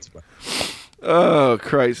 sorry. Oh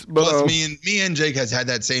Christ! But plus, me and Jake has had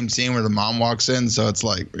that same scene where the mom walks in, so it's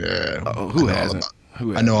like, yeah. Who hasn't?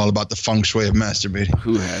 I know all about the feng shui of masturbating.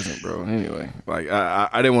 Who hasn't, bro? Anyway, like I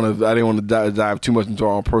didn't want to dive too much into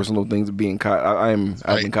our own personal things of being caught.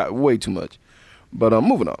 I've been caught way too much. But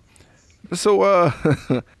moving on. So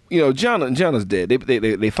Gianna's dead.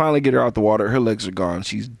 They finally get her out the water. Her legs are gone.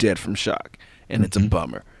 She's dead from shock, and it's a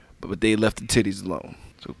bummer. But they left the titties alone.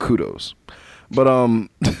 So kudos. But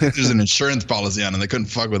there's an insurance policy on them. They couldn't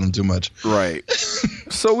fuck with them too much. Right.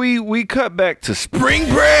 So we cut back to spring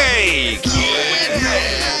break.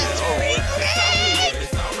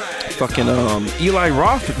 Fucking Eli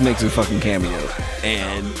Roth makes a fucking cameo,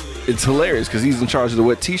 and it's hilarious because he's in charge of the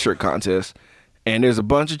wet t-shirt contest, and there's a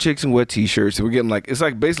bunch of chicks in wet t-shirts, and we're getting like, it's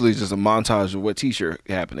like basically just a montage of wet t-shirt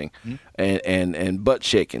happening, and butt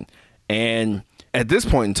shaking, and at this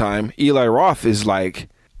point in time, Eli Roth is like,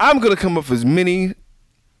 I'm going to come up with as many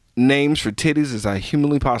names for titties as I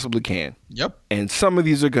humanly possibly can. Yep. And some of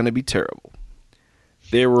these are going to be terrible.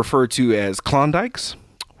 They're referred to as Klondikes,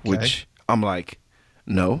 which I'm like,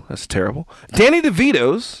 no, that's terrible. Danny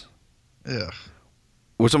DeVito's. Ugh.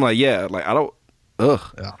 Which I'm like, yeah, like I don't, ugh.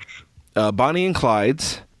 Yeah. Bonnie and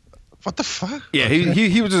Clyde's. What the fuck? Yeah,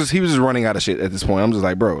 he was just running out of shit at this point. I'm just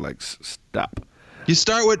like, bro, like stop. You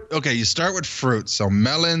start with fruit. So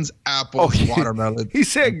melons, apples, watermelon. He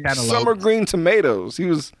said summer green tomatoes. He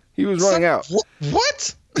was running out.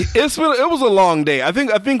 What? It was a long day. I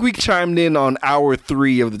think we chimed in on hour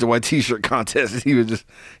 3 of the white t-shirt contest. He even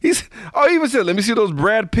said, "Let me see those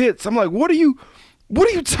Brad Pitts." I'm like, "What are you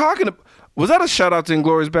talking about?" Was that a shout out to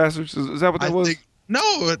Inglourious Basterds? Is that what that was?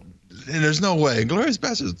 No, there's no way. Glorious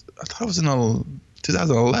Bastards, I thought it was in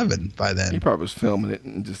 2011 by then. He probably was filming it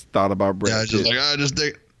and just thought about Brad Pitt.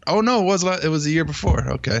 Oh no, it was the year before.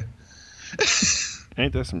 Okay.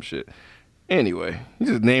 Ain't that some shit? Anyway, he's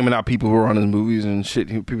just naming out people who are on his movies and shit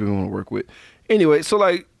people he want to work with. Anyway, so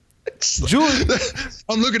like, Julie,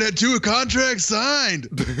 I'm looking at 2 contracts signed.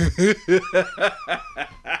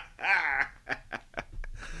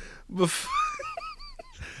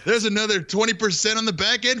 There's another 20% on the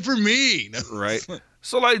back end for me. Right.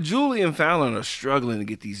 So like, Julie and Fallon are struggling to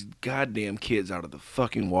get these goddamn kids out of the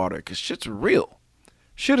fucking water because shit's real.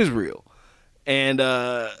 Shit is real. And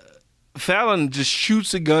Fallon just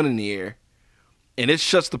shoots a gun in the air, and it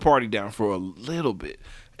shuts the party down for a little bit.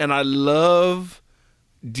 And I love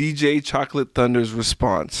DJ Chocolate Thunder's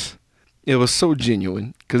response. It was so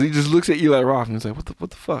genuine because he just looks at Eli Roth and he's like, "What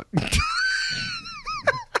the fuck?"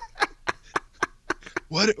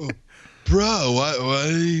 What, bro?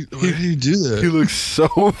 Why did you do that? He looks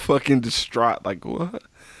so fucking distraught. Like, what?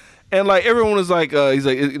 And like, everyone is like, he's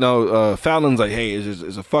like, Fallon's like, "Hey,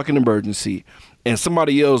 it's a fucking emergency." And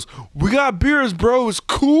somebody yells, "We got beers, bro. It's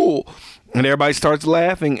cool." And everybody starts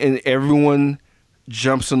laughing, and everyone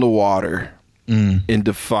jumps in the water in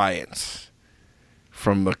defiance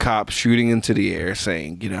from a cop shooting into the air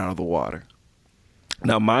saying, "Get out of the water."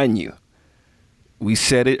 Now, mind you, we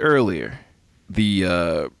said it earlier.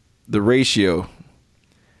 The ratio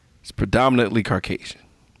is predominantly Caucasian.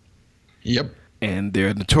 Yep. And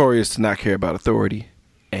they're notorious to not care about authority.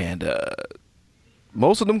 And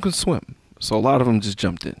most of them can swim. So a lot of them just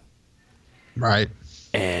jumped in. Right.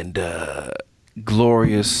 And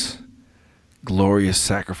glorious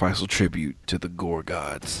sacrificial tribute to the gore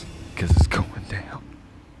gods, because it's going down.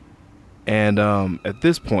 And at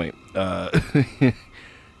this point,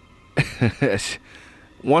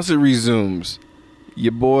 once it resumes,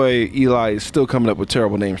 your boy Eli is still coming up with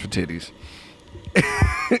terrible names for titties.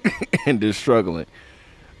 And they're struggling.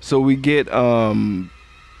 So we get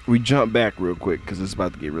we jump back real quick because it's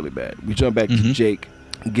about to get really bad. We jump back to Jake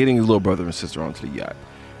getting his little brother and sister onto the yacht,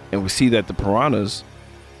 and we see that the piranhas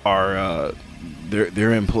are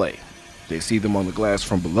they're in play. They see them on the glass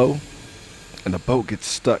from below, and the boat gets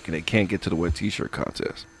stuck and they can't get to the wet t-shirt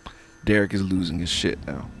contest. Derek is losing his shit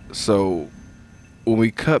now. So when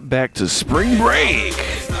we cut back to spring break,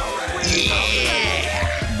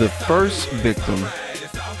 the first victim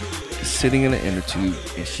is sitting in an inner tube,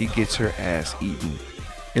 and she gets her ass eaten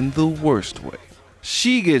in the worst way.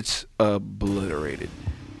 She gets obliterated,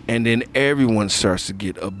 and then everyone starts to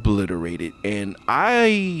get obliterated. And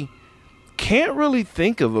I can't really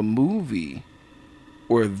think of a movie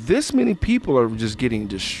where this many people are just getting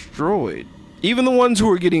destroyed. Even the ones who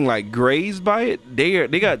are getting like grazed by it,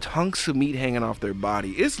 they got hunks of meat hanging off their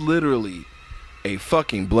body. It's literally a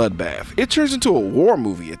fucking bloodbath. It turns into a war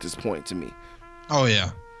movie at this point to me. Oh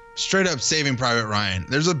yeah, straight up Saving Private Ryan.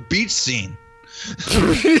 There's a beach scene.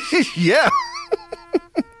 Yeah.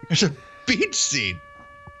 There's a beach scene.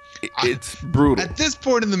 It's brutal. At this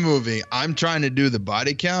point in the movie, I'm trying to do the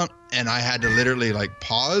body count, and I had to literally like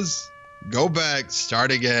pause, go back,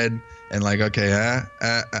 start again, and like, okay,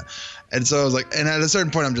 and so I was like, and at a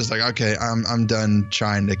certain point, I'm just like, okay, I'm done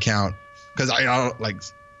trying to count, because I don't like.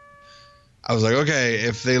 I was like, okay,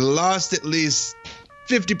 if they lost at least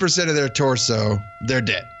 50% of their torso, they're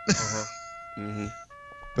dead.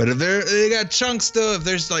 But if they got chunks still, if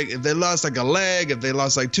they lost like a leg, if they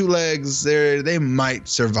lost like 2 legs, they might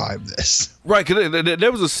survive this. Right, because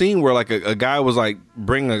there was a scene where like a guy was like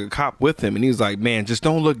bringing a cop with him, and he was like, "Man, just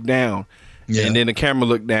don't look down." Yeah. And then the camera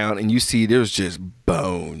looked down, and you see there's just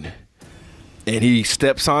bone, and he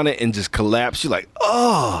steps on it and just collapsed. You're like,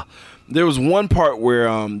 oh. There was one part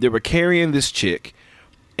where they were carrying this chick,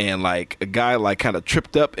 and like a guy like kind of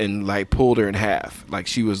tripped up and like pulled her in half. Like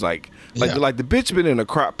she was like the bitch been in a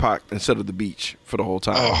crock pot instead of the beach for the whole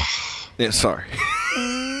time. Oh. Yeah, sorry.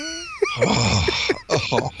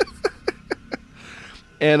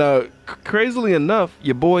 And crazily enough,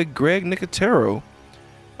 your boy Greg Nicotero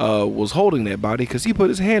was holding that body because he put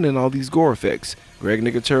his hand in all these gore effects. Greg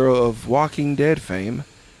Nicotero of Walking Dead fame.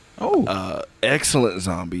 Oh, excellent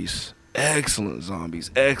zombies,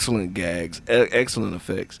 excellent gags, excellent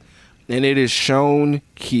effects, and it is shown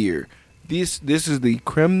here. This is the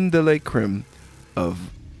creme de la creme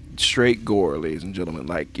of straight gore, ladies and gentlemen.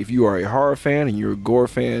 Like, if you are a horror fan and you're a gore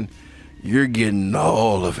fan, you're getting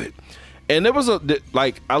all of it. And there was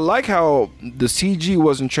I like how the CG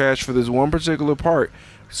wasn't trash for this one particular part.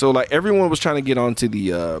 So like everyone was trying to get onto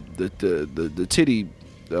the titty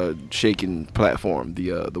shaking platform,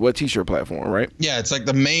 the wet t-shirt platform, right? Yeah, it's like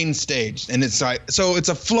the main stage, and it's like it's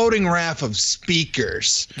a floating raft of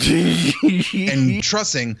speakers and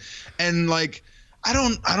trussing, and like I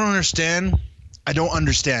don't understand. I don't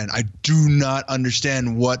understand. I do not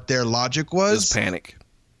understand what their logic was. It was panic.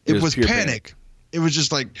 It was pure panic. It was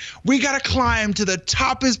just like, we got to climb to the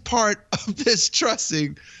toppest part of this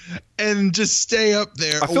trussing and just stay up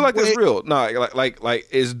there. I feel like that's real. No, like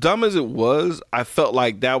as dumb as it was, I felt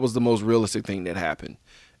like that was the most realistic thing that happened.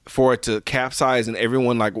 For it to capsize and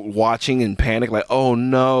everyone like watching and panic, like, oh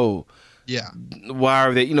no. Yeah. Why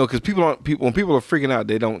are they, because when people are freaking out,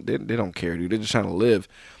 they don't care, dude. They're just trying to live.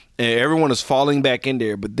 And everyone is falling back in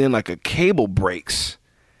there, but then like a cable breaks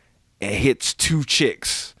and hits two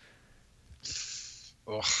chicks.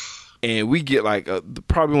 Ugh. And we get like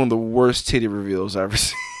probably one of the worst titty reveals I've ever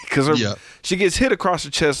seen. Because she gets hit across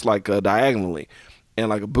the chest like diagonally, and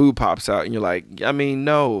like a boob pops out, and you're like, I mean,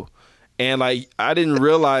 no. And like I didn't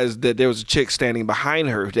realize that there was a chick standing behind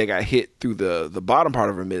her that got hit through the bottom part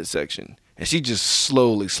of her midsection, and she just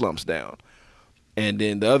slowly slumps down. And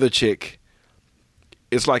then the other chick,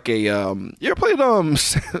 it's like a you ever played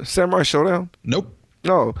Samurai Showdown? Nope.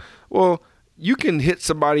 No. Well, you can hit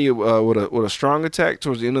somebody with a strong attack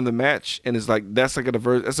towards the end of the match, and it's like that's a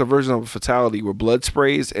version of a fatality where blood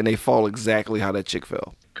sprays and they fall exactly how that chick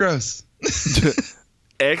fell. Gross.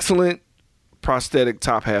 Excellent prosthetic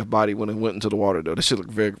top half body when it went into the water though. That shit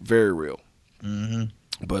looked very, very real. Mm-hmm.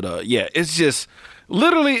 But yeah, it's just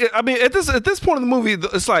literally. I mean, at this point in the movie,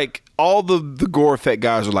 it's like all the gore effect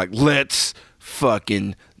guys are like, let's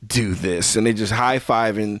fucking do this, and they just high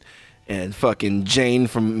fiving. And fucking Jane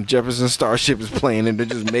from Jefferson Starship is playing, and they're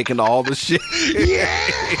just making all the shit.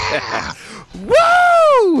 Yeah!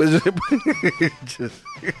 Woo! Just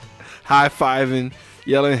high fiving,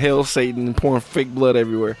 yelling "Hail Satan" and pouring fake blood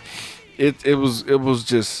everywhere. It was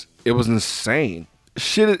insane.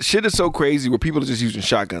 Shit is so crazy where people are just using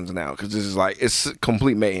shotguns now because this is like it's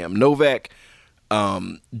complete mayhem. Novak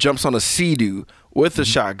jumps on a Sea-Doo with a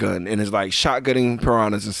shotgun and is like shotgunning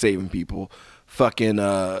piranhas and saving people. Fucking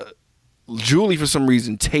Julie, for some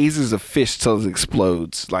reason, tases a fish till it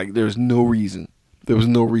explodes. Like, there's no reason. There was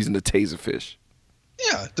no reason to tase a fish.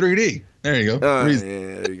 Yeah, 3D. There you go. Yeah,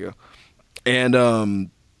 there you go. And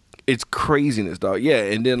it's craziness, dog. Yeah,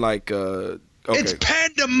 and then, like... okay. It's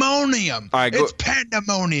pandemonium. All right, it's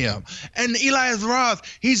pandemonium. And Elias Roth,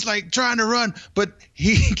 he's, like, trying to run, but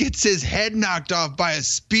he gets his head knocked off by a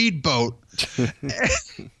speedboat.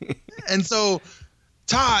 And so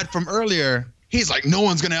Todd from earlier... He's like, no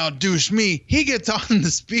one's going to outdouche me. He gets on the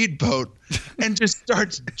speedboat and just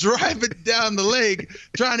starts driving down the lake,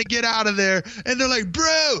 trying to get out of there. And they're like,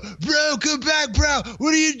 bro, come back, bro.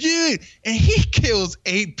 What are you doing? And he kills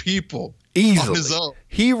 8 people easily. On his own.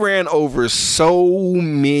 He ran over so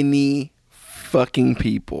many fucking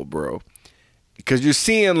people, bro. Because you're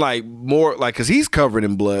seeing like more, like, because he's covered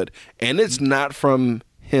in blood. And it's not from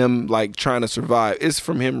him like trying to survive. It's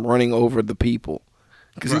from him running over the people.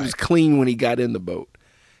 Because he was clean when he got in the boat.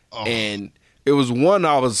 Oh. And it was one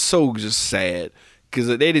I was so just sad because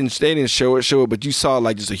they didn't show it, but you saw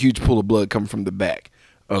like just a huge pool of blood coming from the back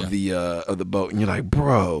of the boat, and you're like,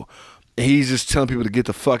 bro. And he's just telling people to get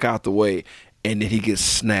the fuck out the way, and then he gets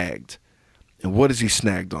snagged. And what is he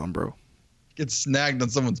snagged on, bro? Gets snagged on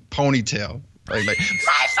someone's ponytail. Like my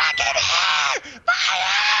fucking hair, my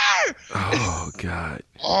hair. Oh God.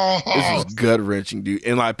 This is gut wrenching, dude.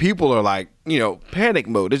 And like people are like, panic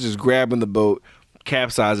mode. They're just grabbing the boat,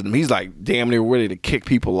 capsizing them. He's like damn near ready to kick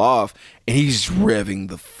people off, and he's revving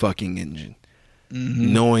the fucking engine,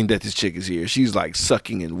 knowing that this chick is here. She's like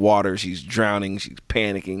sucking in water. She's drowning. She's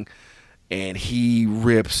panicking, and he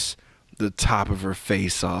rips the top of her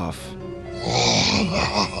face off.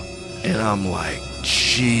 And I'm like,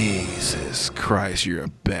 Jesus Christ, you're a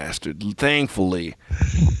bastard. Thankfully,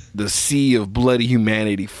 the sea of bloody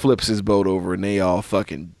humanity flips his boat over and they all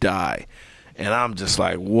fucking die. And I'm just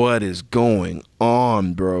like, what is going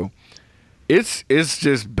on, bro? It's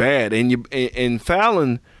just bad. And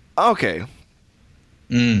Fallon, okay.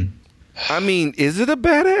 I mean, is it a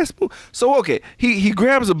badass move? So, okay, he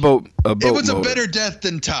grabs a boat It was motor. a better death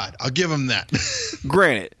than Todd. I'll give him that.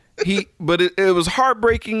 Granted. But it was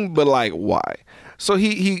heartbreaking, but like, why? So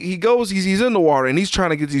he goes, he's in the water, and he's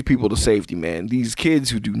trying to get these people to safety, man. These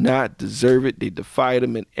kids who do not deserve it. They defied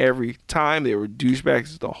him, and every time they were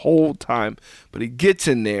douchebags the whole time. But he gets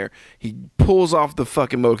in there, he pulls off the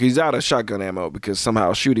fucking motor. He's out of shotgun ammo because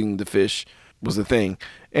somehow shooting the fish was the thing.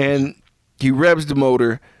 And he revs the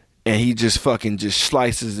motor, and he just fucking just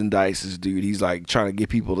slices and dices, dude. He's like trying to get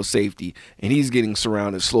people to safety, and he's getting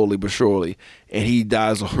surrounded slowly but surely, and he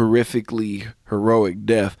dies a horrifically heroic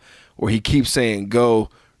death where he keeps saying, go,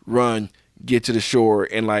 run, get to the shore,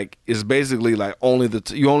 and like it's basically like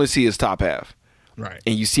you only see his top half. Right.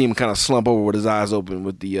 And you see him kind of slump over with his eyes open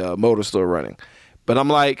with the motor still running. But I'm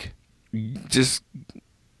like, just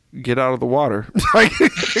get out of the water.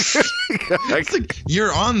 It's like,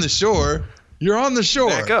 you're on the shore. You're on the shore.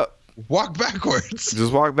 Back up. Walk backwards.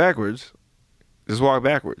 Just walk backwards. Just walk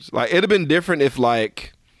backwards. Like, it'd have been different if,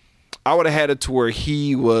 like, I would have had it to where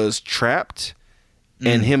he was trapped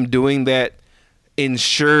and him doing that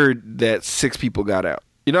ensured that 6 people got out.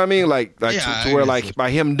 You know what I mean? Like Yeah, to where, like,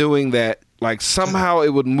 by him doing that, like, somehow it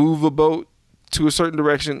would move a boat to a certain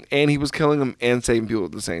direction, and he was killing them and saving people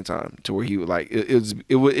at the same time, to where he would, like,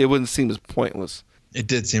 it wouldn't seem as pointless. It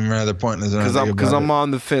did seem rather pointless. Because I'm on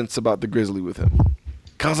the fence about the grizzly with him.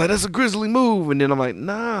 Cause I was like, that's a grizzly move, and then I'm like,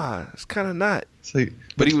 nah, it's kind of not. Like,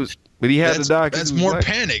 But he had to die. That's more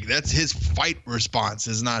panic. That's his fight response.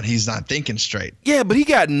 He's not thinking straight. Yeah, but he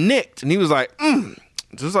got nicked, and he was like,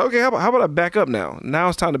 just like, okay, how about I back up now? Now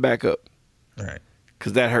it's time to back up. All right.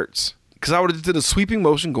 Because that hurts. Because I would have did a sweeping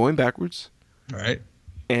motion going backwards. All right.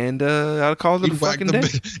 And I'd called it a fucking day.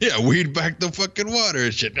 Yeah, weed back the fucking water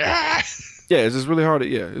and shit. Ah! Yeah, it's just really hard.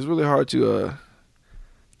 It's really hard to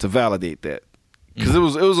validate that. Because it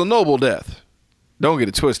was a noble death. Don't get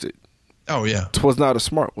it twisted. Oh, yeah. It was not a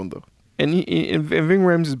smart one, though. And Ving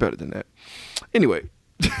Rhames is better than that. Anyway.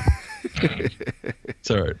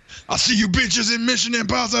 It's all right. I'll see you bitches in Mission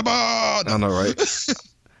Impossible. I know, right?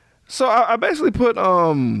 So I basically put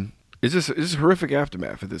it's just horrific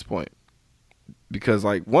aftermath at this point, because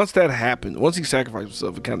like once that happened, once he sacrificed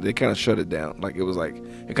himself, they kind of shut it down. Like it was like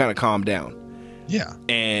it kind of calmed down. Yeah.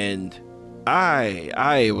 And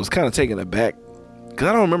I was kind of taken aback because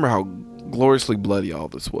I don't remember how gloriously bloody all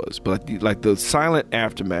this was, but like the silent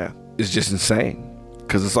aftermath is just insane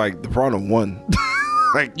because it's like the Piranha won.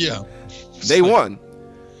 Like yeah, they won.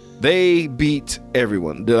 They beat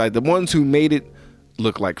everyone. They're like the ones who made it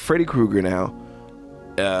look like Freddy Krueger now.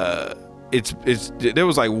 There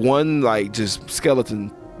was like one like just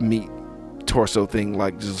skeleton meat torso thing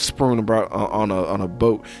like just sprawling about on a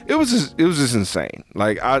boat. It was just insane.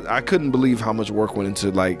 Like I couldn't believe how much work went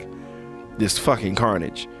into like this fucking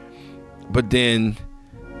carnage. But then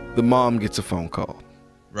the mom gets a phone call.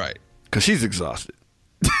 Right. Cause she's exhausted.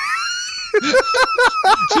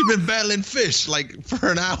 She's been battling fish like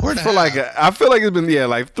for an hour and a half. I feel like it's been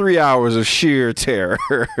like 3 hours of sheer terror.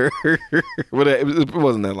 But it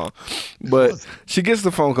wasn't that long. But she gets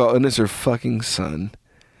the phone call and it's her fucking son,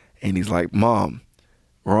 and he's like, "Mom,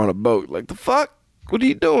 we're on a boat." Like, the fuck? What are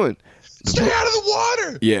you doing? Stay out of the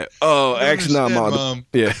water. Yeah. Oh, actually, not, Mom.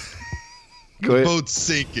 Yeah. Go ahead. The boat's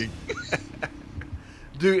sinking.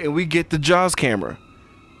 Dude, and we get the Jaws camera.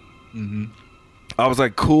 Mm-hmm. I was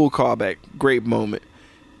like, cool callback, great moment.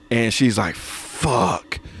 And she's like,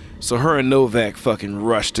 fuck. So her and Novak fucking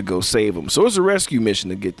rush to go save him. So it's a rescue mission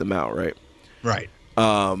to get them out, right? Right.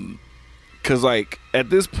 Because like at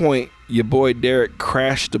this point, your boy Derek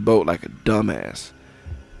crashed the boat like a dumbass.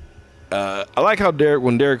 I like how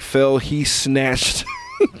when Derek fell, he snatched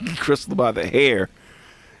Crystal by the hair.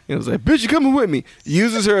 It was like, bitch, you coming with me?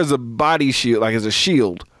 Uses her as a body shield, like as a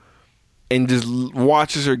shield. And just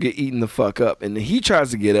watches her get eaten the fuck up. And then he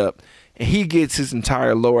tries to get up, and he gets his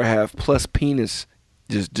entire lower half plus penis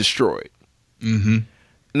just destroyed. Mm-hmm.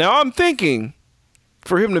 Now I'm thinking,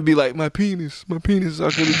 for him to be like, my penis, how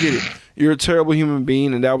can we get it? You're a terrible human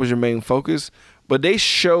being, and that was your main focus. But they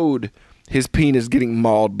showed his penis getting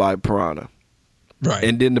mauled by Piranha. Right.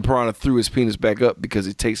 And then the Piranha threw his penis back up because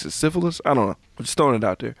it tasted syphilis. I don't know. I'm just throwing it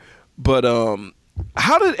out there. But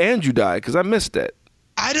how did Andrew die? Because I missed that.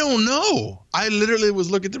 I don't know. I literally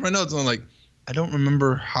was looking through my notes and I'm like, I don't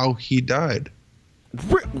remember how he died.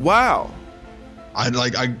 Wow. I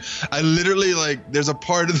literally like, there's a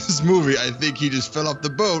part of this movie, I think he just fell off the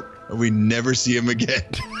boat and we never see him again.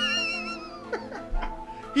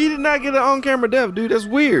 He did not get an on-camera death, dude. That's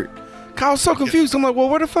weird. I was so confused. I'm like, well,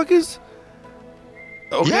 where the fuck is...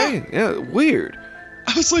 Okay, yeah weird.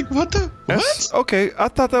 I was like, what? Okay, I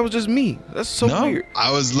thought that was just me. That's so weird.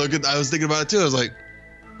 I was thinking about it too. I was like,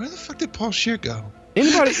 where the fuck did Paul Scheer go?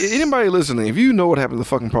 Anybody listening, if you know what happened to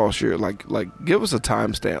fucking Paul Scheer, like give us a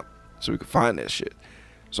timestamp so we can find that shit.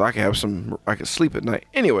 So I can sleep at night.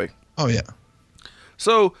 Anyway. Oh yeah.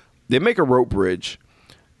 So they make a rope bridge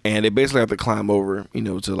and they basically have to climb over,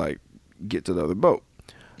 to like get to the other boat.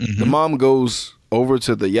 Mm-hmm. The mom goes over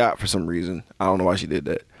to the yacht for some reason. I don't know why she did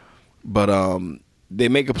that. But they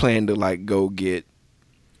make a plan to like go get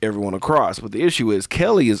everyone across. But the issue is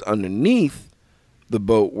Kelly is underneath the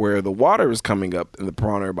boat where the water is coming up and the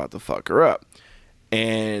piranha are about to fuck her up.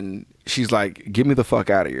 And she's like, get me the fuck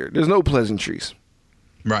out of here. There's no pleasantries.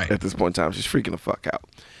 Right. At this point in time, she's freaking the fuck out.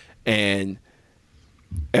 And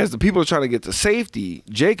as the people are trying to get to safety,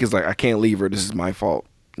 Jake is like, I can't leave her. This is my fault.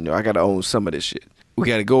 You know, I got to own some of this shit. We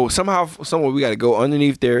got to go somewhere we got to go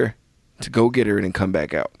underneath there to go get her and then come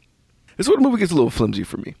back out. This is where the movie gets a little flimsy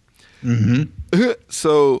for me. Mm-hmm.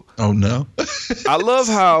 So. Oh, no. I love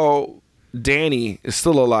how Danny is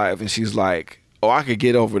still alive and she's like, oh, I could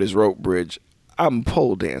get over this rope bridge. I'm a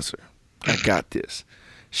pole dancer. I got this.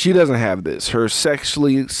 She doesn't have this. Her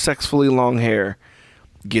sexually long hair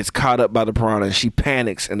gets caught up by the piranha and she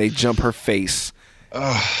panics and they jump her face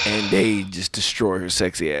and they just destroy her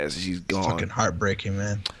sexy ass. She's gone. Fucking heartbreaking,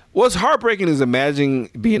 man. What's heartbreaking is imagining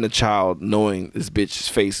being a child knowing this bitch's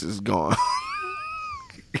face is gone.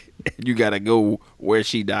 You gotta go where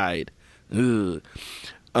she died. Ugh.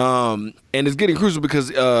 And it's getting crucial because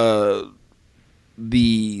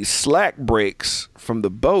the slack breaks from the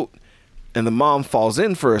boat and the mom falls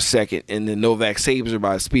in for a second and then Novak saves her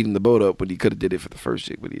by speeding the boat up, but he could have did it for the first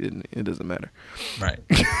chick, but he didn't. It doesn't matter. Right.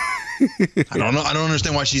 I don't know. I don't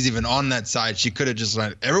understand why she's even on that side. She could have just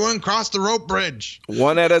like, everyone cross the rope bridge.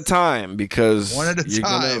 One at a time because you're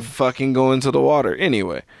going to fucking go into the water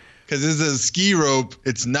anyway. Because this is a ski rope.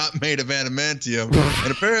 It's not made of adamantium.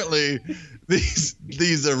 And apparently these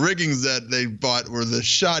riggings that they bought were the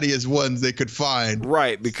shoddiest ones they could find.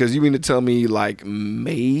 Right, because you mean to tell me like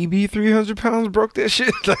maybe 300 pounds broke that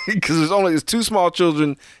shit? Because it's two small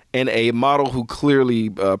children and a model who clearly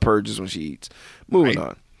purges when she eats. Moving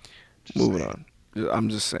on. I'm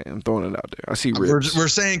just saying. I'm throwing it out there. I see ribs. We're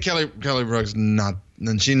saying Kelly Brooks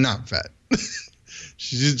she's not fat.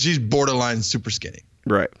 she's borderline super skinny.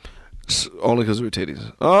 Right. Only because of her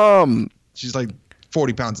titties. She's like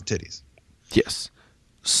 40 pounds of titties. Yes.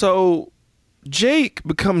 So Jake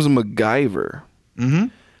becomes a MacGyver. Mm-hmm.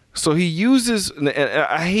 So he uses, and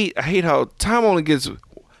I hate how time only gets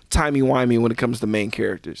timey-wimey when it comes to main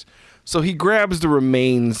characters. So he grabs the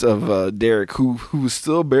remains of Derek, who's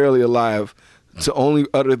still barely alive, to only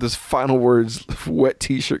utter this final words, wet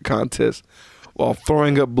t-shirt contest, while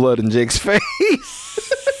throwing up blood in Jake's face.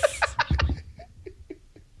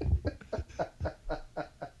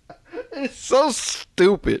 It's so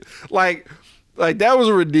stupid. Like that was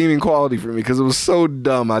a redeeming quality for me because it was so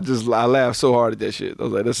dumb. I laughed so hard at that shit. I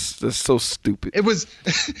was like, that's so stupid. It was.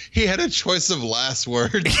 He had a choice of last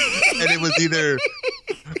words, and it was either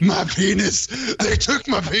my penis. They took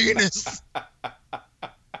my penis,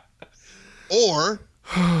 or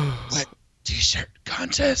wet t-shirt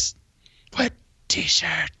contest. Wet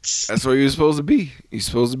t-shirts. That's where you're supposed to be. You're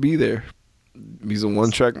supposed to be there. He's a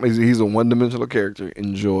one-dimensional character.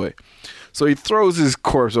 Enjoy. So he throws his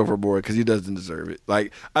corpse overboard because he doesn't deserve it.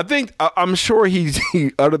 Like, I'm sure he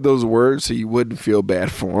uttered those words so you wouldn't feel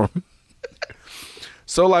bad for him.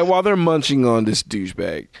 So, like, while they're munching on this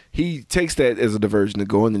douchebag, he takes that as a diversion to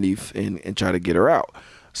go underneath and try to get her out.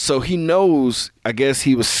 So he knows, I guess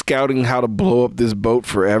he was scouting how to blow up this boat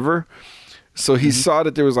forever. So he saw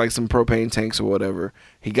that there was like some propane tanks or whatever.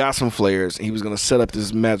 He got some flares. And he was going to set up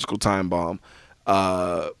this magical time bomb.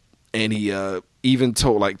 And he even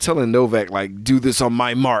telling Novak, like, do this on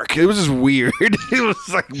my mark. It was just weird. It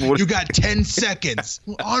was like, what? You got 10 seconds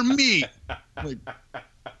on me. Like,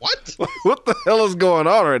 what? What the hell is going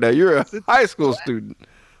on right now? You're a high school student.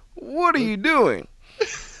 What are you doing?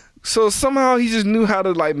 So somehow he just knew how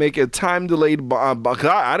to like make a time delayed bomb.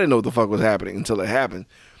 I didn't know what the fuck was happening until it happened.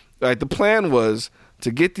 Like, the plan was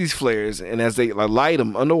to get these flares, and as they light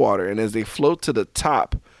them underwater, and as they float to the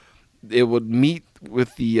top, it would meet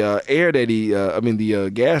with the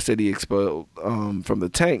the gas that he expelled from the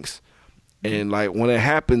tanks, and like when it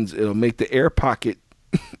happens, it'll make the air pocket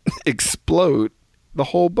explode the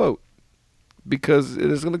whole boat because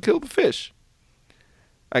it is going to kill the fish.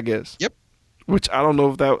 I guess. Yep. Which I don't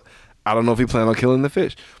know if he planned on killing the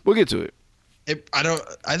fish. We'll get to it.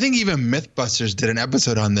 I think even Mythbusters did an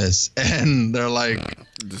episode on this, and they're like,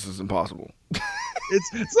 "This is impossible."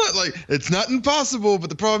 It's not impossible, but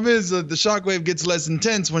the problem is that the shockwave gets less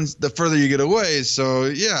intense the further you get away. So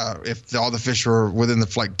yeah, if all the fish were within the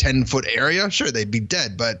 10-foot area, sure they'd be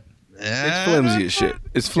dead, but it's flimsy as shit.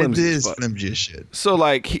 It's flimsy. It is flimsy as shit. So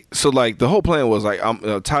the whole plan was like,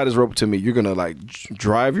 I'm tie this rope to me. You're gonna like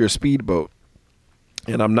drive your speedboat.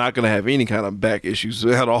 And I'm not going to have any kind of back issues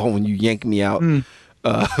at all when you yank me out. And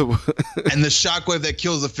the shockwave that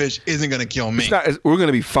kills the fish isn't going to kill me. We're going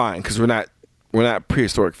to be fine because we're not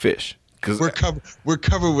prehistoric fish. Because we're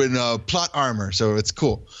covered with plot armor, so it's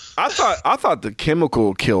cool. I thought the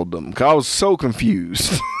chemical killed them. 'Cause I was so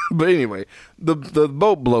confused. But anyway, the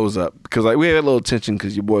boat blows up because like we had a little tension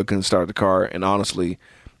because your boy couldn't start the car, and honestly,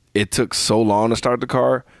 it took so long to start the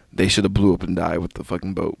car. They should have blew up and died with the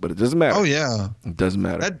fucking boat, but it doesn't matter. Oh yeah, it doesn't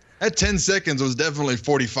matter. That 10 seconds was definitely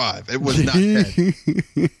 45. It was not 10.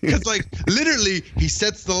 Because like literally, he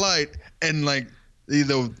sets the light and like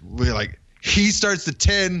we're like he starts to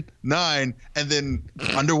 10, 9, and then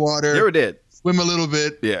underwater. They were dead. Swim a little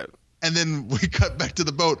bit. Yeah. And then we cut back to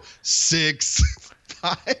the boat. 6,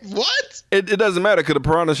 5. What? It doesn't matter because the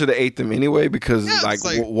piranha should have ate them anyway. Because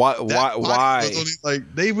why?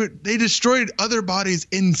 Like they destroyed other bodies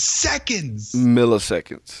in seconds.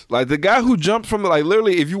 Milliseconds. Like the guy who jumped from like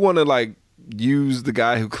literally, if you want to like use the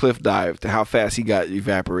guy who cliff dived to how fast he got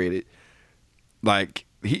evaporated, like.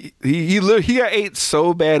 He got ate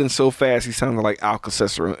so bad and so fast he sounded like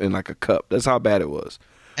Alka-Seltzer in like a cup. That's how bad it was.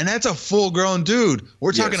 And that's a full-grown dude.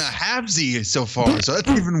 We're talking a halvesy so far, so that's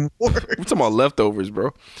even worse. We're talking about leftovers,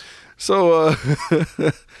 bro. So,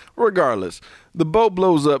 regardless, the boat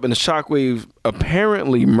blows up and the shockwave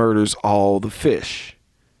apparently murders all the fish.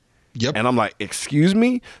 Yep. And I'm like, excuse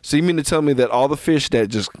me? So you mean to tell me that all the fish that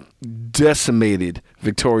just decimated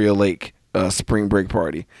Victoria Lake spring break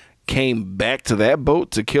party came back to that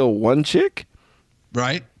boat to kill one chick?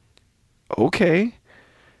 Right. Okay.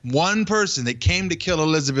 One person that came to kill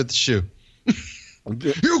Elizabeth Shue.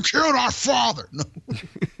 You killed our father. No.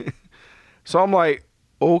 So I'm like,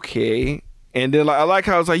 okay. And then like, I like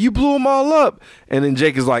how it's like, you blew them all up. And then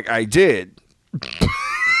Jake is like, I did.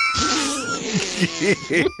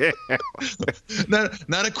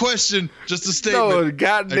 Not a question, just a statement. No,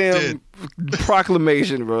 goddamn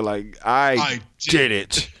proclamation, bro. Like, I did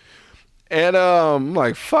it. And I'm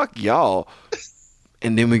like, fuck y'all.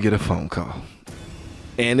 And then we get a phone call.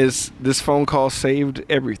 And this phone call saved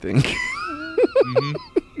everything. Mm-hmm.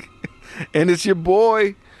 And it's your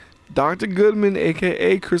boy, Dr. Goodman,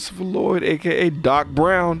 a.k.a. Christopher Lloyd, a.k.a. Doc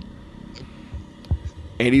Brown.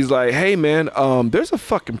 And he's like, hey, man, there's a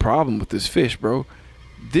fucking problem with this fish, bro.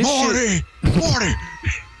 Morty!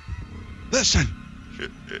 Listen.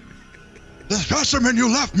 The specimen you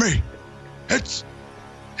left me, it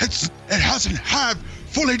hasn't had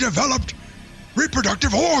fully developed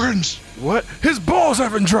reproductive organs. What? His balls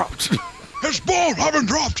haven't dropped. His balls haven't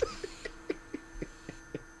dropped.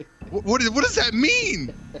 What does that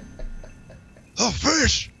mean? The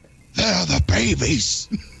fish, they're the babies.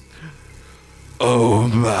 Oh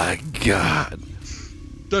my God.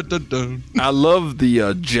 Dun, dun, dun. I love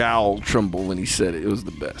the jowl tremble when he said it. It was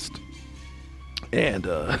the best. And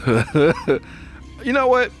you know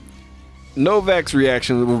what? Novak's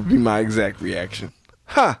reaction will be my exact reaction.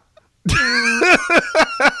 Ha!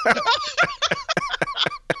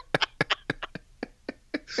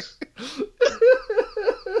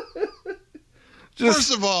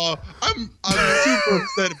 First of all, I'm super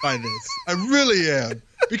upset by this. I really am.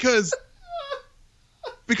 Because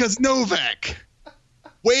Novak,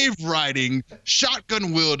 wave riding,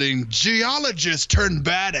 shotgun wielding, geologist turned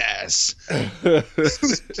badass,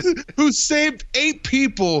 who saved 8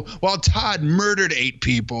 people while Todd murdered 8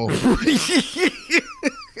 people.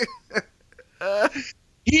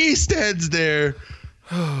 He stands there.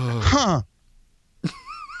 Huh.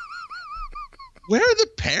 Where are the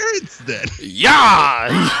parents then?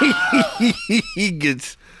 Yeah. he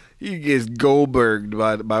gets Goldberged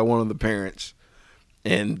by one of the parents.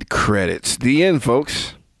 And credits. The end,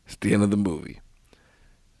 folks. It's the end of the movie.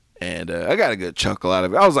 And I got a good chuckle out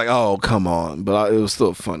of it. I was like, oh, come on. But it was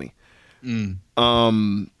still funny.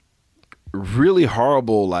 Really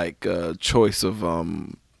horrible, like, choice of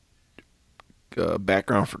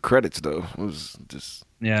background for credits, though. It was just...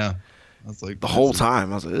 Yeah. I was like... The whole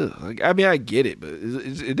time. I was like, ugh. Like, I mean, I get it, but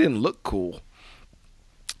it didn't look cool.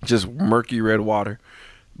 Just murky red water.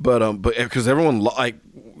 But because everyone, like,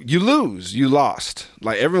 you lost.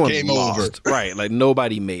 Like, everyone Game lost. over. Right. Like,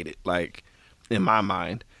 nobody made it. Like, in my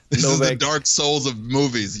mind. This is the Dark Souls of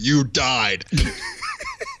movies. You died.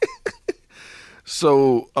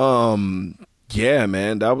 So, yeah,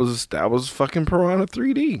 man, that was fucking Piranha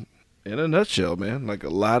 3D in a nutshell, man. Like, a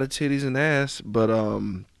lot of titties and ass. But,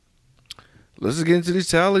 let's just get into these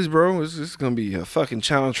tallies, bro. This is going to be a fucking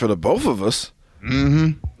challenge for the both of us.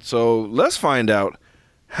 Mm-hmm. So, let's find out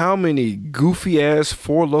how many goofy-ass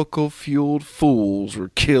Four Loko fueled fools were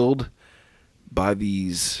killed by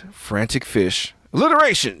these frantic fish.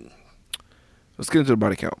 Alliteration! Let's get into the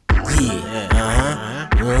body count.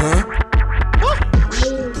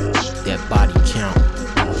 That body count.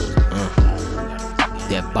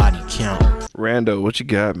 That body count. Rando, what you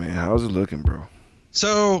got, man? How's it looking, bro?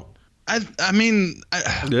 So I mean,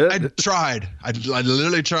 I tried. I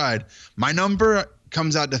literally tried. My number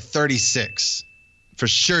comes out to 36 for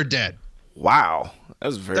sure dead. Wow,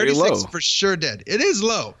 that's very 36 low. For sure dead. It is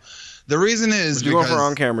low. The reason is you going for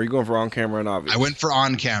on camera. You're going for on camera and obvious. I went for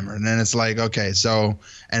on camera, and then it's like, okay, so,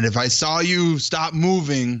 and if I saw you stop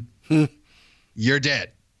moving, you're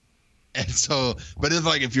dead. And so, but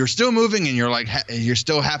if you're still moving and you're like you're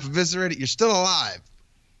still half eviscerated, you're still alive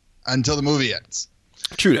until the movie ends.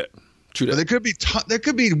 True that. But there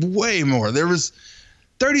could be way more. There was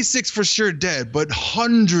 36 for sure dead, but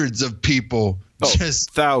hundreds of people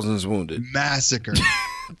just thousands wounded, massacred,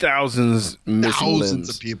 thousands missing limbs. Thousands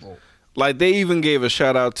of people. Like they even gave a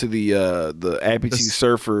shout out to the amputee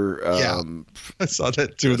surfer. I saw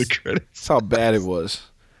that too. The credits. That's how bad it was.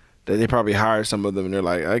 That they probably hired some of them, and they're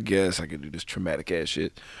like, I guess I could do this traumatic ass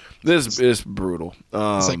shit. This is brutal.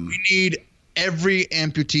 It's like we need every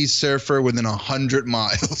amputee surfer within 100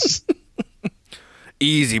 miles.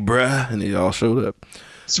 Easy, bruh, and they all showed up.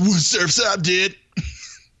 Surf's up, dude.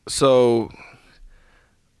 So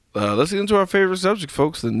let's get into our favorite subject,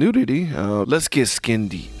 folks: the nudity. Let's get skin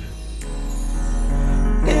deep.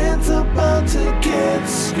 It's about to get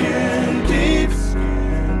skin deep.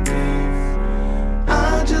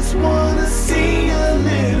 I just wanna see a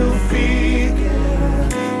little peek.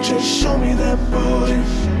 Just show me that booty.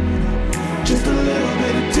 Just a little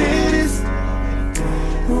bit of titties.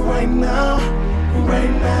 Right now, right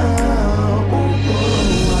now.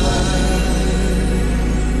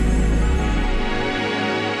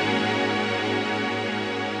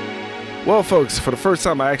 Well, folks, for the first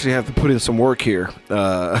time, I actually have to put in some work here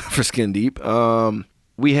for Skin Deep.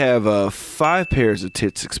 We have 5 pairs of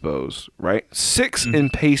tits exposed, right? 6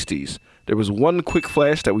 in pasties. There was 1 quick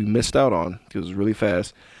flash that we missed out on. It was really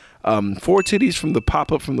fast. 4 titties from the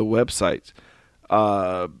pop-up from the website.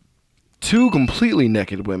 2 completely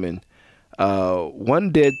naked women.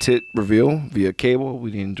 1 dead tit reveal via cable.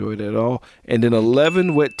 We didn't enjoy that at all. And then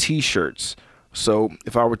 11 wet T-shirts. So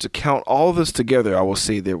if I were to count all this together, I will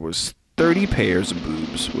say there was 30 pairs of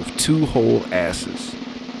boobs with 2 whole asses.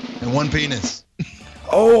 And 1 penis.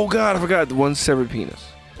 Oh, God, I forgot the 1 severed penis.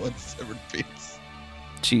 1 severed penis.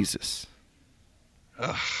 Jesus.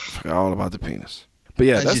 I forgot all about the penis. But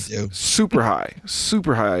yeah, that's super high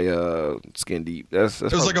Skin Deep. That's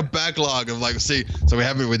it was like a backlog of like, see, so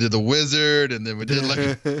we did the Wizard, and then we did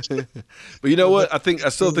like. But you know what? I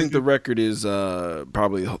still think the record is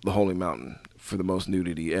probably the Holy Mountain for the most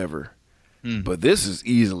nudity ever. But this is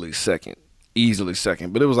easily second.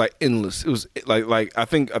 But it was like endless. It was like I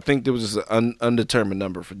think there was just an undetermined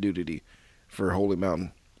number for nudity for Holy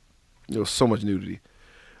Mountain. There was so much nudity.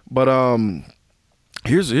 But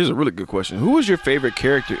here's a really good question. Who was your favorite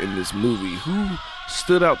character in this movie? Who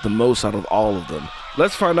stood out the most out of all of them?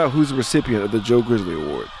 Let's find out who's the recipient of the Joe Grizzly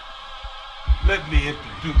Award. Let me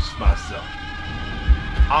introduce myself.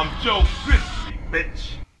 I'm Joe Grizzly,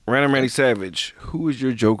 bitch. Random Randy Savage, who is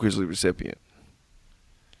your Joe Grizzly recipient?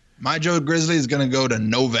 My Joe Grizzly is going to go to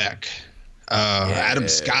Novak. Adam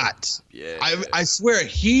Scott. Yeah. I swear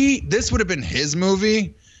this would have been his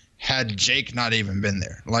movie had Jake not even been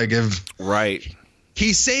there. Like Right.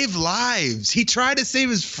 He saved lives. He tried to save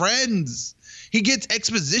his friends. He gets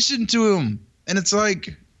exposition to him. And it's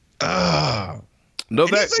like,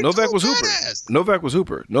 Novak was Hooper. Novak was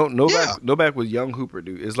Hooper. Novak was young Hooper,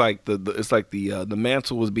 dude. It's like the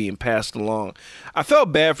mantle was being passed along. I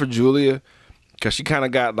felt bad for Julia because she kind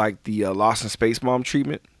of got like the Lost in Space mom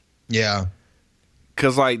treatment. Yeah.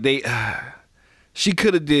 Cause like she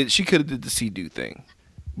could have did the Sea-Doo thing,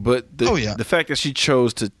 but the fact that she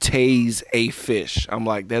chose to tase a fish, I'm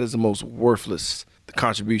like, that is the most worthless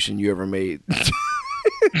contribution you ever made.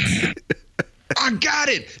 I got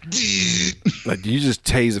it. Like, you just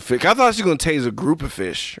tase a fish. I thought she was gonna tase a group of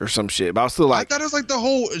fish or some shit, but I was still like, I thought it was like the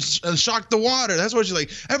whole shock the water. That's what she's like.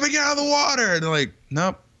 Everybody get out of the water, and they're like,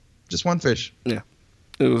 nope, just 1 fish. Yeah,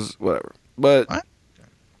 it was whatever. But what?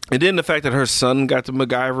 And then the fact that her son got to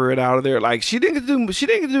MacGyver it out of there, like she didn't do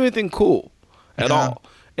anything cool at all.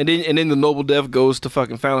 And then the Noble Death goes to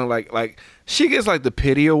fucking Fallon, like she gets like the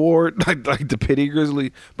pity award, like the pity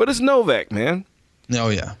Grizzly, but it's Novak, man. Oh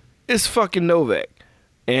yeah, it's fucking Novak,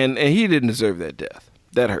 and he didn't deserve that death.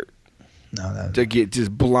 That hurt. No, to get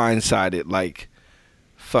just blindsided like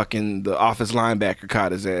fucking the Office linebacker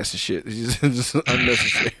caught his ass and shit. It's just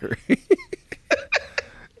unnecessary. It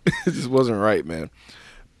just wasn't right, man.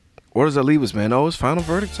 Where does that leave us, man? Oh, it's final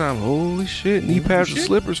verdict time. Holy shit. Knee pads and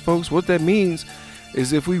slippers, folks. What that means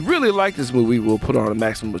is if we really like this movie, we'll put on a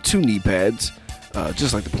maximum of 2 knee pads,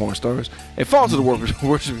 just like the porn stars, and fall to the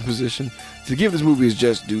worshiping position to give this movie its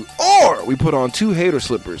just due. Or we put on 2 hater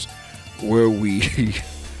slippers where we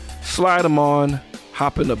slide them on,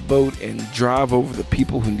 hop in a boat, and drive over the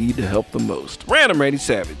people who need the help the most. Random Randy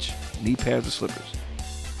Savage. Knee pads or slippers?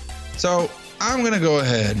 So I'm gonna go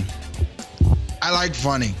ahead. I like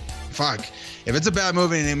funny. Fuck. If it's a bad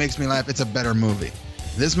movie and it makes me laugh, it's a better movie.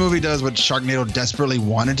 This movie does what Sharknado desperately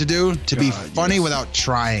wanted to do, to be funny without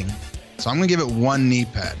trying. So I'm gonna give it 1 knee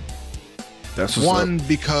pad. That's what's one up.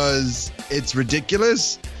 because it's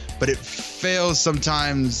ridiculous, but it fails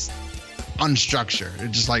sometimes unstructured.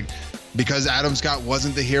 It just like, because Adam Scott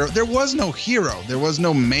wasn't the hero. There was no hero. There was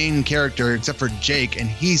no main character except for Jake, and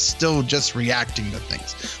he's still just reacting to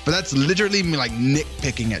things. But that's literally me like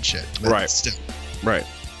nitpicking at shit. But Right. Still, Right.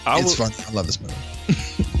 it's fun. I love this movie.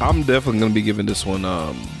 I'm definitely gonna be giving this one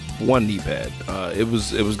 1 knee pad. It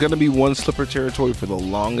was gonna be 1 slipper territory for the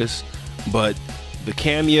longest, but the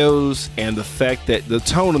cameos and the fact that the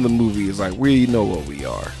tone of the movie is like, we know what we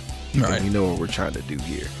are, Right. and we know what we're trying to do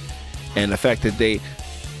here, and the fact that the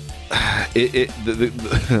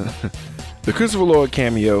Christopher Lloyd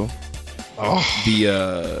cameo,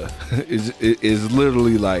 is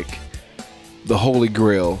literally like the holy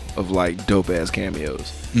grail of like dope ass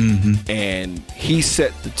cameos. And he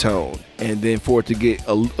set the tone, and then for it to get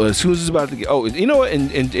as soon as it's about to get, you know what,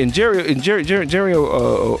 and Jerry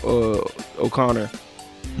O'Connor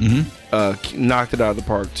knocked it out of the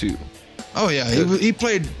park too. Oh yeah, he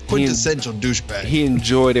played quintessential douchebag. He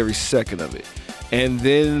enjoyed every second of it, and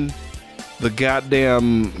then the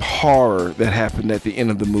goddamn horror that happened at the end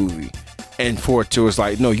of the movie, and for it to was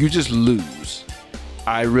like, no, you just lose.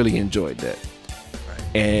 I really enjoyed that.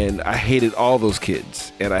 And I hated all those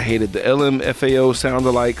kids, and I hated the LMFAO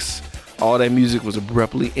sound-alikes. All that music was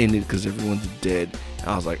abruptly ended because everyone's dead. And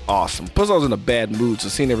I was like, awesome. Plus, I was in a bad mood, so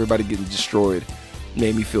seeing everybody getting destroyed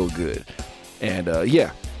made me feel good. And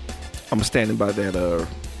yeah, I'm standing by that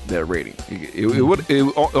rating.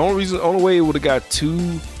 The only way it would have got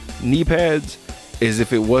 2 knee pads is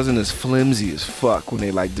if it wasn't as flimsy as fuck when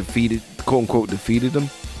they like quote unquote defeated them.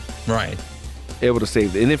 Right. Able to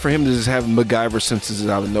save it, and then for him to just have MacGyver sentences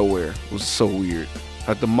out of nowhere was so weird.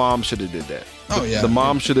 Like the mom should have did that. Oh yeah. The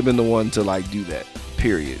mom should have been the one to like do that.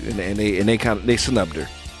 Period. And they snubbed her.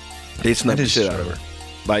 They snubbed the shit out of her.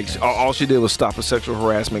 Like all she did was stop a sexual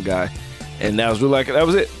harassment guy, and that was really like that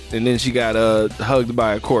was it. And then she got hugged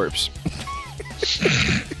by a corpse.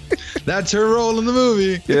 That's her role in the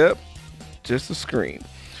movie. Yep, just a scream.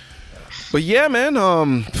 But yeah,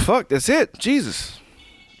 man. Fuck. That's it. Jesus,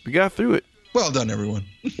 we got through it. Well done, everyone.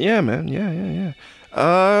 Yeah, man. Yeah.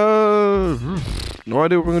 No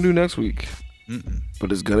idea what we're gonna do next week,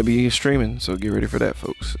 but it's gonna be streaming, so get ready for that,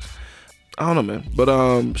 folks. I don't know, man.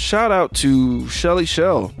 But shout out to Shelly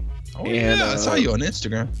Shell. Oh, and, I saw you on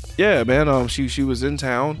Instagram. Yeah, man. She was in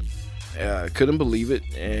town. Couldn't believe it,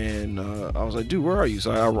 and I was like, dude, where are you?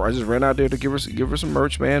 So I just ran out there to give her some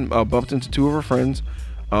merch, man. Bumped into 2 of her friends.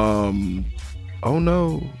 Oh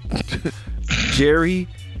no, Jerry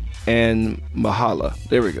and Mahala.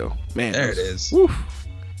 There we go. Man, there it is. Woof,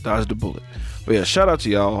 dodged the bullet. But yeah, shout out to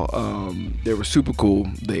y'all. They were super cool.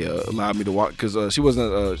 They allowed me to watch because she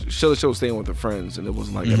wasn't. Shelly was staying with her friends, and it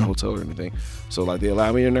wasn't like at a hotel or anything. So like they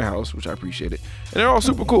allowed me in their house, which I appreciated. And they're all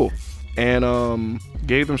super cool. And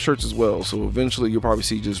gave them shirts as well. So eventually you'll probably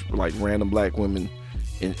see just like random black women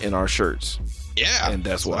in our shirts. Yeah, and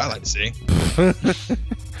that's what why I like to see.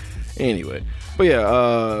 Anyway, but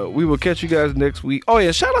yeah, we will catch you guys next week. Oh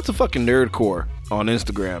yeah, shout out to fucking Nerdcore on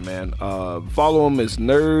Instagram, man. Follow him as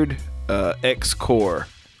Nerd X Core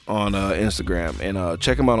on Instagram, and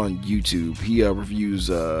check him out on YouTube. He reviews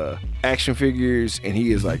action figures, and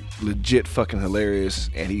he is like legit fucking hilarious,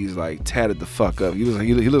 and he's like tatted the fuck up. He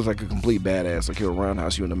looks like a complete badass, like he'll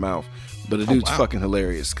roundhouse you in the mouth. But the dude's fucking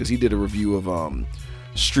hilarious because he did a review of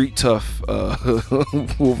Street Tough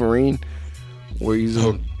Wolverine, where he's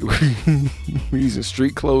in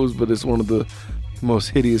street clothes, but it's one of the most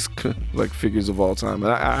hideous like figures of all time.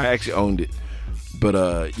 And I actually owned it,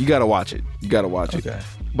 but you gotta watch it. Okay.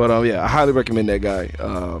 But yeah, I highly recommend that guy.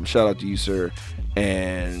 Shout out to you, sir.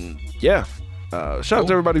 And yeah, shout out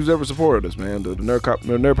to everybody who's ever supported us, man. The Nerd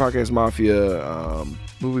Podcast Mafia,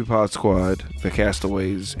 Movie Pod Squad, the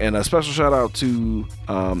Castaways, and a special shout out to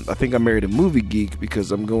I think I married a movie geek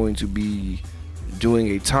because I'm going to be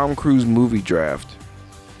doing a Tom Cruise movie draft,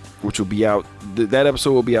 which will be out. That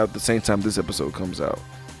episode will be out the same time this episode comes out.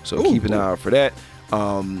 So keep an eye out for that.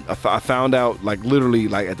 I found out like literally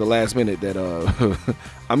like at the last minute that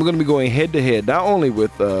I'm going to be going head to head not only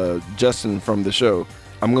with Justin from the show.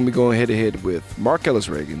 I'm going to be going head to head with Mark Ellis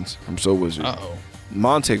Reagans from Soul Wizard,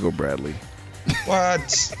 Montego Bradley.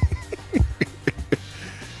 What?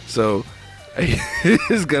 So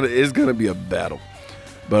it's gonna be a battle.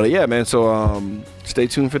 But yeah, man. So stay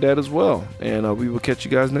tuned for that as well. And we will catch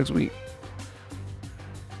you guys next week.